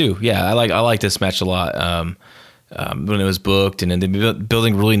 Yeah, me too. Yeah, I like this match a lot. When it was booked, and then they've been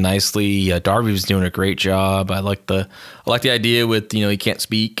building really nicely. Darby was doing a great job. I like the idea with he can't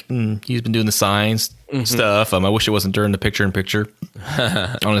speak, and he's been doing the signs stuff. I wish it wasn't during the picture-in-picture,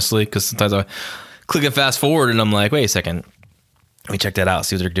 honestly, because sometimes I click and fast forward, and I'm like, wait a second, let me check that out,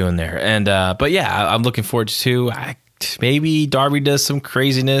 see what they're doing there. And but yeah, I'm looking forward to maybe Darby does some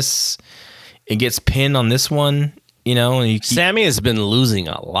craziness and gets pinned on this one. Sammy has been losing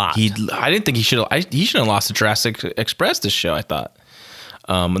a lot. I didn't think he should have lost to Jurassic Express this show. I thought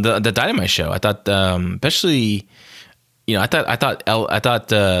the Dynamite show. I thought especially I thought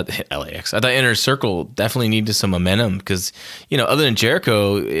LAX. I thought Inner Circle definitely needed some momentum, because other than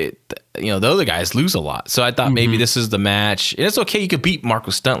Jericho, the other guys lose a lot. So I thought maybe this is the match, and it's okay. You could beat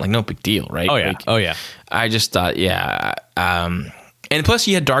Marco Stunt, like no big deal, right? Oh yeah. I just thought and plus,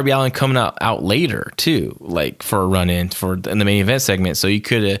 you had Darby Allin coming out later too, like for a run in the main event segment. So you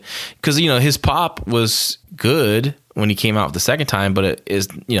could, because his pop was good when he came out the second time, but it is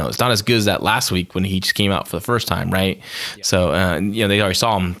it's not as good as that last week when he just came out for the first time, right? Yeah. So they already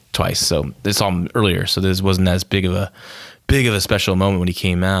saw him twice, so they saw him earlier, so this wasn't as big of a special moment when he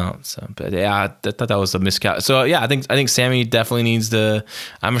came out. So, but yeah, I thought that was a miscount. So yeah, I think Sammy definitely needs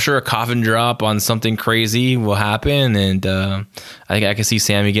I'm sure a coffin drop on something crazy will happen, and I think I can see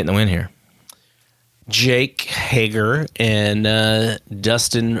Sammy getting the win here. Jake Hager and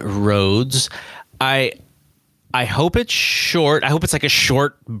Dustin Rhodes. I hope it's short. I hope it's like a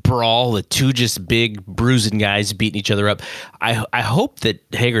short brawl with two just big bruising guys beating each other up. I hope that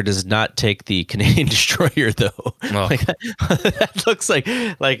Hager does not take the Canadian Destroyer, though. Oh. That looks like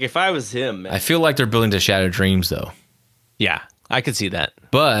if I was him. Man. I feel like they're building to Shattered Dreams, though. Yeah, I could see that.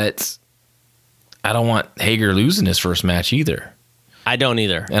 But I don't want Hager losing his first match either. I don't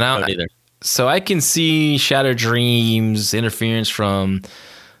either. And I don't either. So I can see Shattered Dreams interference from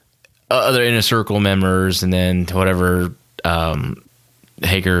other Inner Circle members, and then whatever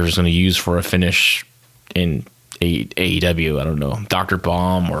Hager is going to use for a finish in AEW. I don't know, Dr.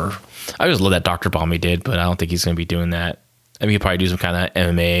 Bomb, or I just love that Dr. Bomb he did, but I don't think he's going to be doing that. I mean, he'll probably do some kind of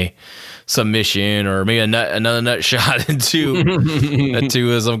MMA submission, or maybe another nut shot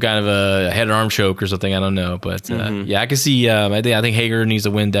into some kind of a head and arm choke or something. I don't know, but yeah, I can see. I think Hager needs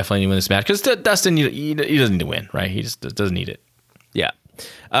to win, definitely win this match, because Dustin he doesn't need to win, right? He just doesn't need it. Yeah.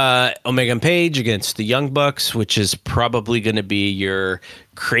 Omega and Page against the Young Bucks, which is probably going to be your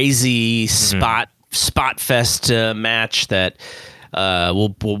crazy spot fest match that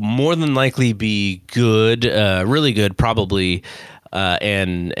will more than likely be good, really good, probably.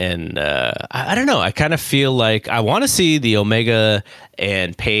 And I don't know. I kind of feel like I want to see the Omega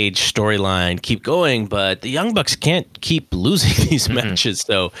and Page storyline keep going, but the Young Bucks can't keep losing these matches.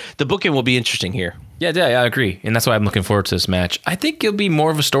 So the booking will be interesting here. Yeah, I agree, and that's why I'm looking forward to this match. I think it'll be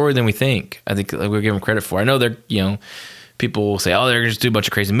more of a story than we think. I think we'll give them credit for. I know they're, people will say, oh, they're going to just do a bunch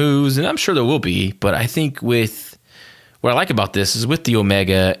of crazy moves, and I'm sure there will be. But I think with what I like about this is with the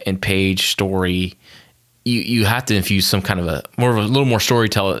Omega and Page story, you have to infuse some kind of a little more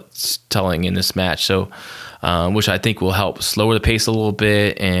storytelling in this match. So, which I think will help slower the pace a little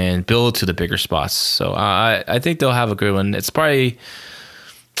bit and build to the bigger spots. So I think they'll have a good one. It's probably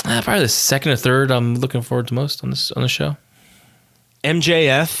the second or third I'm looking forward to most on the show.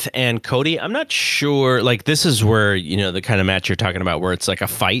 MJF and Cody, I'm not sure. Like, this is where, the kind of match you're talking about, where it's like a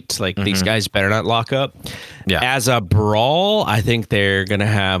fight. Like, these guys better not lock up. Yeah. As a brawl, I think they're going to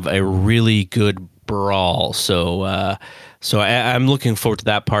have a really good brawl. So I'm looking forward to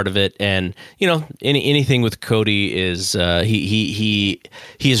that part of it. And anything with Cody is he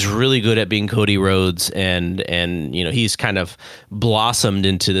is really good at being Cody Rhodes, and he's kind of blossomed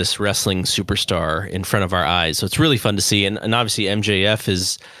into this wrestling superstar in front of our eyes. So it's really fun to see. And obviously MJF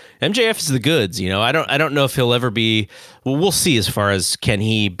is the goods. I don't know if he'll ever be. Well, we'll see as far as can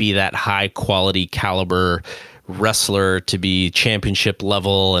he be that high quality caliber wrestler to be championship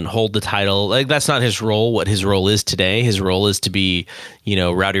level and hold the title. Like, that's not his role. What his role is today, his role is to be,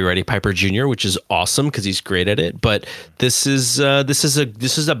 Rowdy Roddy Piper Jr., which is awesome because he's great at it. But this is a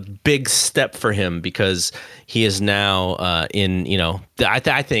big step for him, because he is now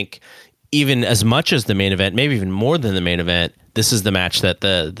I think even as much as the main event, maybe even more than the main event, this is the match that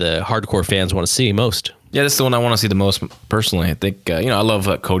the hardcore fans want to see most. Yeah, this is the one I want to see the most personally. I think I love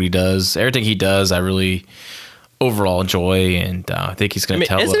what Cody does. Everything he does, I really overall enjoy, and I think he's going to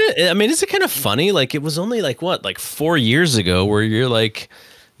tell. Isn't it kind of funny? Like, it was only like 4 years ago where you're like,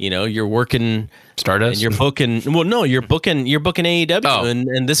 you're working Stardust, and you're booking. Well, no, you're booking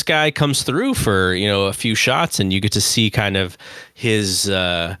AEW, and this guy comes through for a few shots, and you get to see kind of his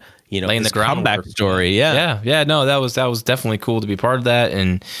laying the comeback story. Yeah. No, that was definitely cool to be part of that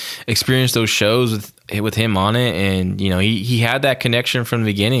and experience those shows with him on it, and he had that connection from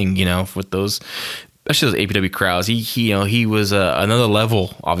the beginning. With those. Especially those APW crowds, he was another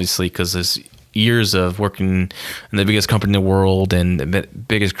level, obviously, because his years of working in the biggest company in the world and the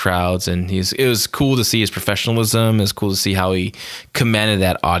biggest crowds, and it was cool to see his professionalism. It was cool to see how he commanded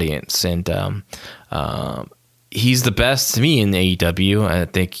that audience, and he's the best to me in AEW. I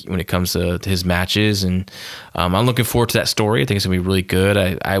think when it comes to his matches, and I'm looking forward to that story. I think it's gonna be really good.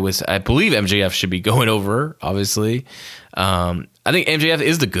 I believe MJF should be going over, obviously. I think MJF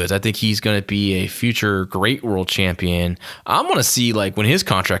is the goods. I think he's going to be a future great world champion. I'm going to see, like, when his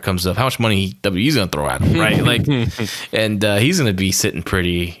contract comes up, how much money WWE's going to throw at him, right? Like, and he's going to be sitting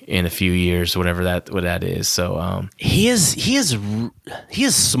pretty in a few years, whatever that is. So he is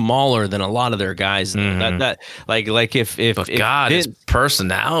smaller than a lot of their guys. His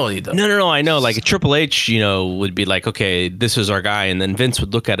personality though. No, I know. Like, Triple H, would be like, okay, this is our guy, and then Vince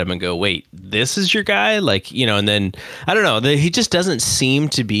would look at him and go, wait, this is your guy? Like, and then I don't know. He just doesn't seem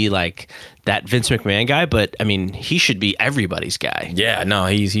to be like that Vince McMahon guy, but I mean, he should be everybody's guy. Yeah, no,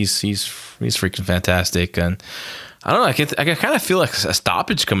 he's freaking fantastic, and I don't know. I can kind of feel like a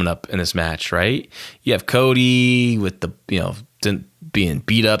stoppage coming up in this match, right? You have Cody with the being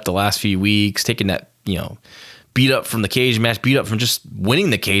beat up the last few weeks, taking that beat up from the cage match, beat up from just winning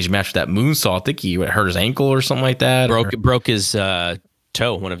the cage match with that moonsault. I think he hurt his ankle or something like that. Broke his toe,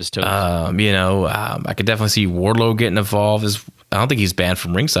 one of his toes. I could definitely see Wardlow getting involved. I don't think he's banned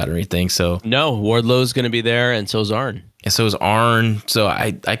from ringside or anything. So no, Wardlow's going to be there, and so is Arn. So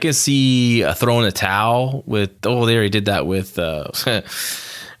I can see throwing a towel with. Oh, they already did that with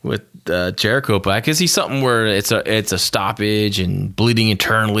Jericho, but I can see something where it's a stoppage and bleeding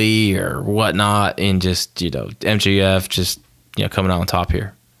internally or whatnot, and just MJF just coming out on top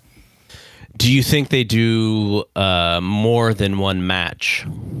here. Do you think they do more than one match?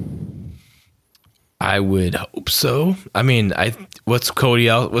 I would hope so. I mean, what's Cody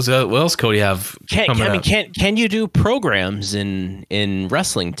out? What else Cody have? Can you do programs in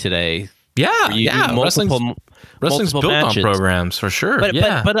wrestling today? Yeah, multiple wrestling's built matches on programs for sure.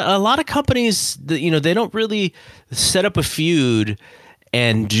 But a lot of companies, they don't really set up a feud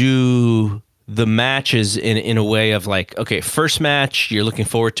and do the matches in a way of like, okay, first match, you're looking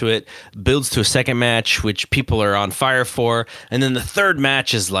forward to it, builds to a second match, which people are on fire for, and then the third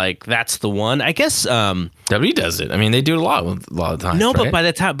match is like, that's the one. I guess WWE does it. I mean, they do it a lot of times. No, right?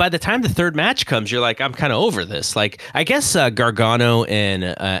 but by the time the third match comes, you're like, I'm kind of over this. Like, I guess Gargano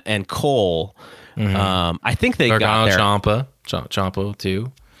and Cole, I think they Gargano, got there. Ciampa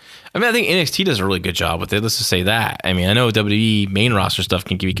too. I mean, I think NXT does a really good job with it. Let's just say that. I mean, I know WWE main roster stuff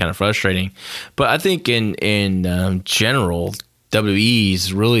can be kind of frustrating, but I think in general, WWE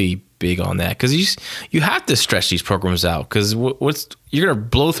is really big on that because you have to stretch these programs out because you're gonna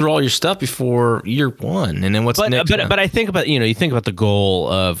blow through all your stuff before year one, and then what's next? But I think about you think about the goal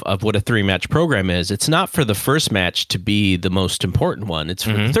of what a 3-match program is. It's not for the first match to be the most important one. It's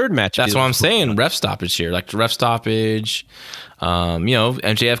for the third match. That's what I'm saying. Ref stoppage here, like the ref stoppage.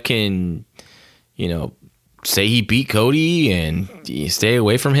 MJF can, say he beat Cody and stay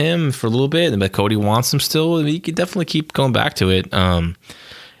away from him for a little bit, but Cody wants him still. He could definitely keep going back to it.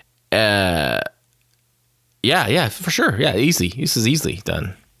 Yeah, for sure. Yeah, easy. This is easily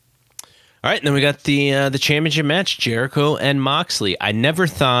done. All right, and then we got the championship match, Jericho and Moxley. I never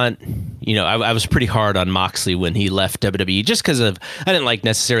thought, I was pretty hard on Moxley when he left WWE just because I didn't like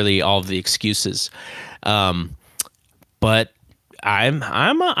necessarily all of the excuses, but I'm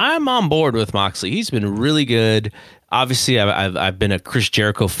on board with Moxley. He's been really good. Obviously, I've been a Chris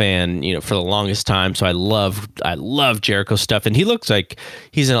Jericho fan, for the longest time. So I love Jericho stuff, and he looks like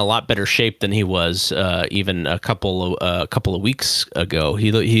he's in a lot better shape than he was even a couple of weeks ago.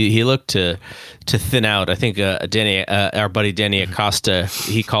 He looked to thin out. I think our buddy Danny Acosta,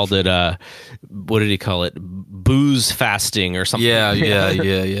 he called it what did he call it? Booze fasting or something. Yeah.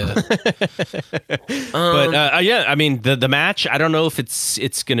 But I mean the match, I don't know if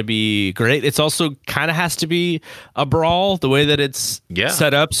it's going to be great. It's also kind of has to be a brawl the way that it's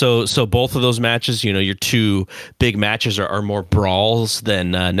set up. So both of those matches, your two big matches are more brawls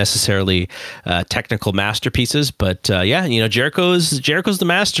than necessarily technical masterpieces. But Jericho's the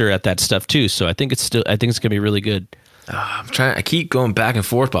master at that stuff too. So I think it's going to be really good. I keep going back and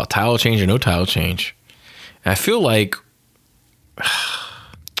forth about title change or no title change. And I feel like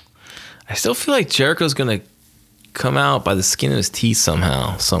I still feel like Jericho's gonna come out by the skin of his teeth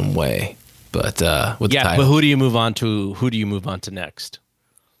somehow, some way. But with the title. But who do you move on to? Who do you move on to next?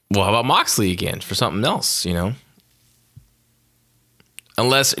 Well, how about Moxley again for something else?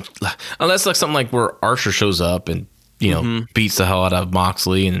 Unless like something like where Archer shows up and beats the hell out of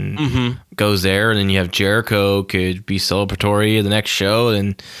Moxley and goes there, and then you have Jericho could be celebratory the next show,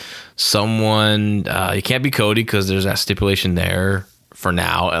 and someone you can't be Cody because there's that stipulation there for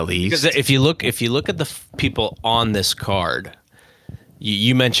now at least. Because if you look at the people on this card,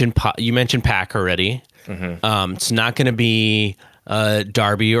 you mentioned Pac already. It's not going to be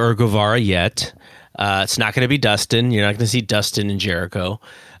Darby or Guevara yet. It's not going to be Dustin. You're not going to see Dustin and Jericho.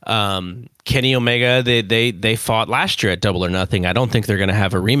 Kenny Omega, they fought last year at Double or Nothing. I don't think they're going to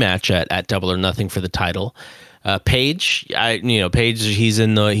have a rematch at Double or Nothing for the title. Page, Page, he's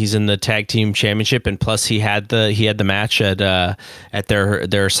in the tag team championship, and plus he had the match at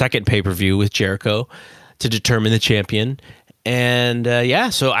their second pay-per-view with Jericho to determine the champion. And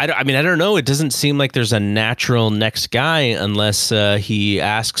so I don't know. It doesn't seem like there's a natural next guy unless he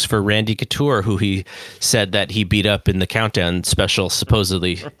asks for Randy Couture, who he said that he beat up in the Countdown special.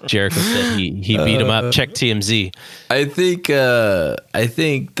 Supposedly, Jericho said he beat him up. Check TMZ. I think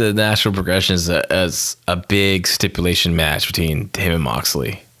the natural progression is a big stipulation match between him and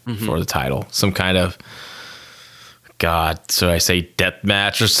Moxley for the title. Some kind of so I say death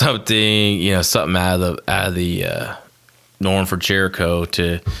match or something. Something out of the norm for Jericho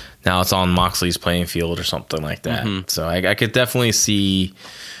to now it's on Moxley's playing field or something like that. So I could definitely see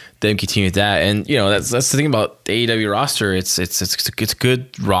them continue with that. And that's the thing about the AEW roster. It's a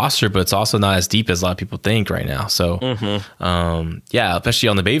good roster, but it's also not as deep as a lot of people think right now. So especially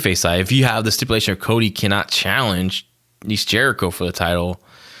on the babyface side, if you have the stipulation of Cody cannot challenge at least Jericho for the title,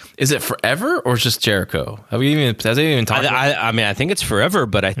 is it forever or just Jericho? Has they even talked about it? I mean, I think it's forever,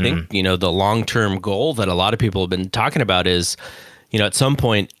 but I think, the long-term goal that a lot of people have been talking about is, at some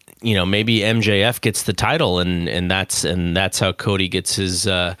point, maybe MJF gets the title and that's how Cody gets his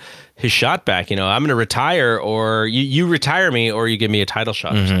shot back. I'm going to retire, or you retire me, or you give me a title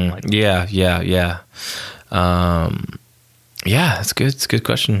shot or something like that. Yeah. Yeah, that's good. It's a good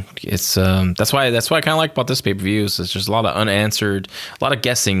question. It's that's why I kind of like about this pay per view is there's just a lot of unanswered, a lot of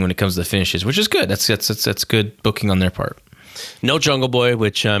guessing when it comes to the finishes, which is good. That's good booking on their part. No Jungle Boy,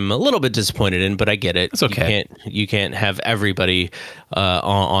 which I'm a little bit disappointed in, but I get it. It's okay. You can't have everybody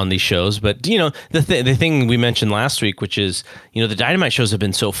on these shows. But the thing we mentioned last week, which is the Dynamite shows have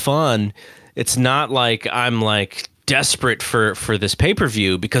been so fun. It's not like I'm like desperate for this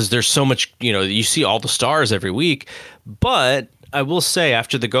pay-per-view because there's so much, you see all the stars every week. But I will say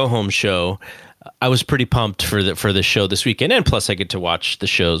after the go home show, I was pretty pumped for the show this weekend, and plus I get to watch the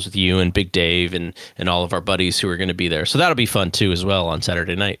shows with you and Big Dave and all of our buddies who are going to be there. So that'll be fun too as well on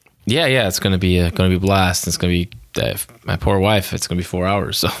Saturday night. Yeah, it's going to be a blast. It's going to be my poor wife. It's going to be 4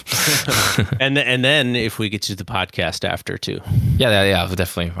 hours. So, and then if we get to the podcast after too. Yeah,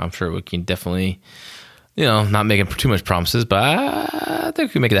 definitely. I'm sure we can definitely, not making too much promises, but I think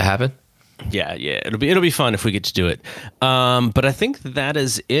we can make that happen. Yeah, it'll be fun if we get to do it. But I think that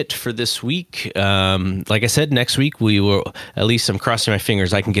is it for this week. Like I said, next week we will, at least I'm crossing my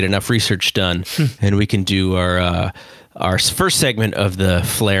fingers, I can get enough research done and we can do our first segment of the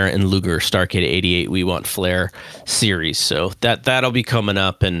Flair and Luger Starrcade 88 We Want Flair series. So that'll be coming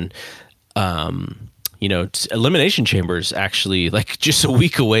up, and Elimination Chambers actually like just a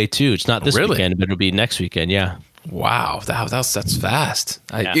week away too. It's not this weekend, but it'll be next weekend. Yeah. Wow, that's fast.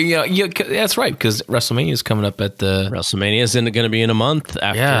 Yeah. That's right, because WrestleMania is coming up WrestleMania is going to be in a month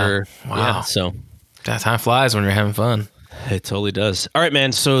after. Yeah. Wow. Yeah, so that time flies when you're having fun. It totally does. All right,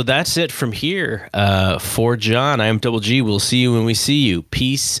 man. So that's it from here. For John, I am Double G. We'll see you when we see you.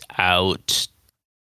 Peace out.